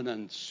and women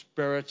and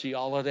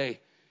spirituality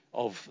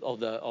of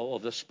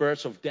the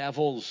spirits of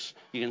devils.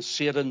 You can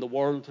see it in the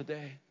world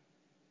today.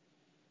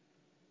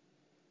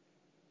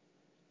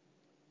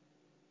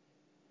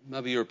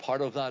 Maybe you're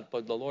part of that,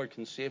 but the Lord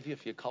can save you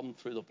if you come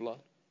through the blood.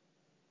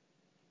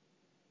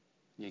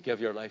 You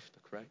give your life to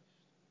Christ.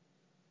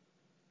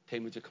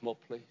 Team, would you come up,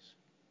 please?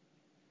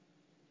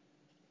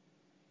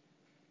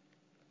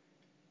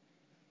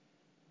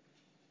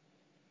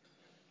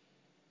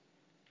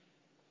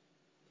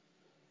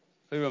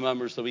 Who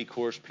remembers the wee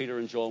course Peter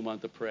and John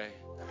went to pray?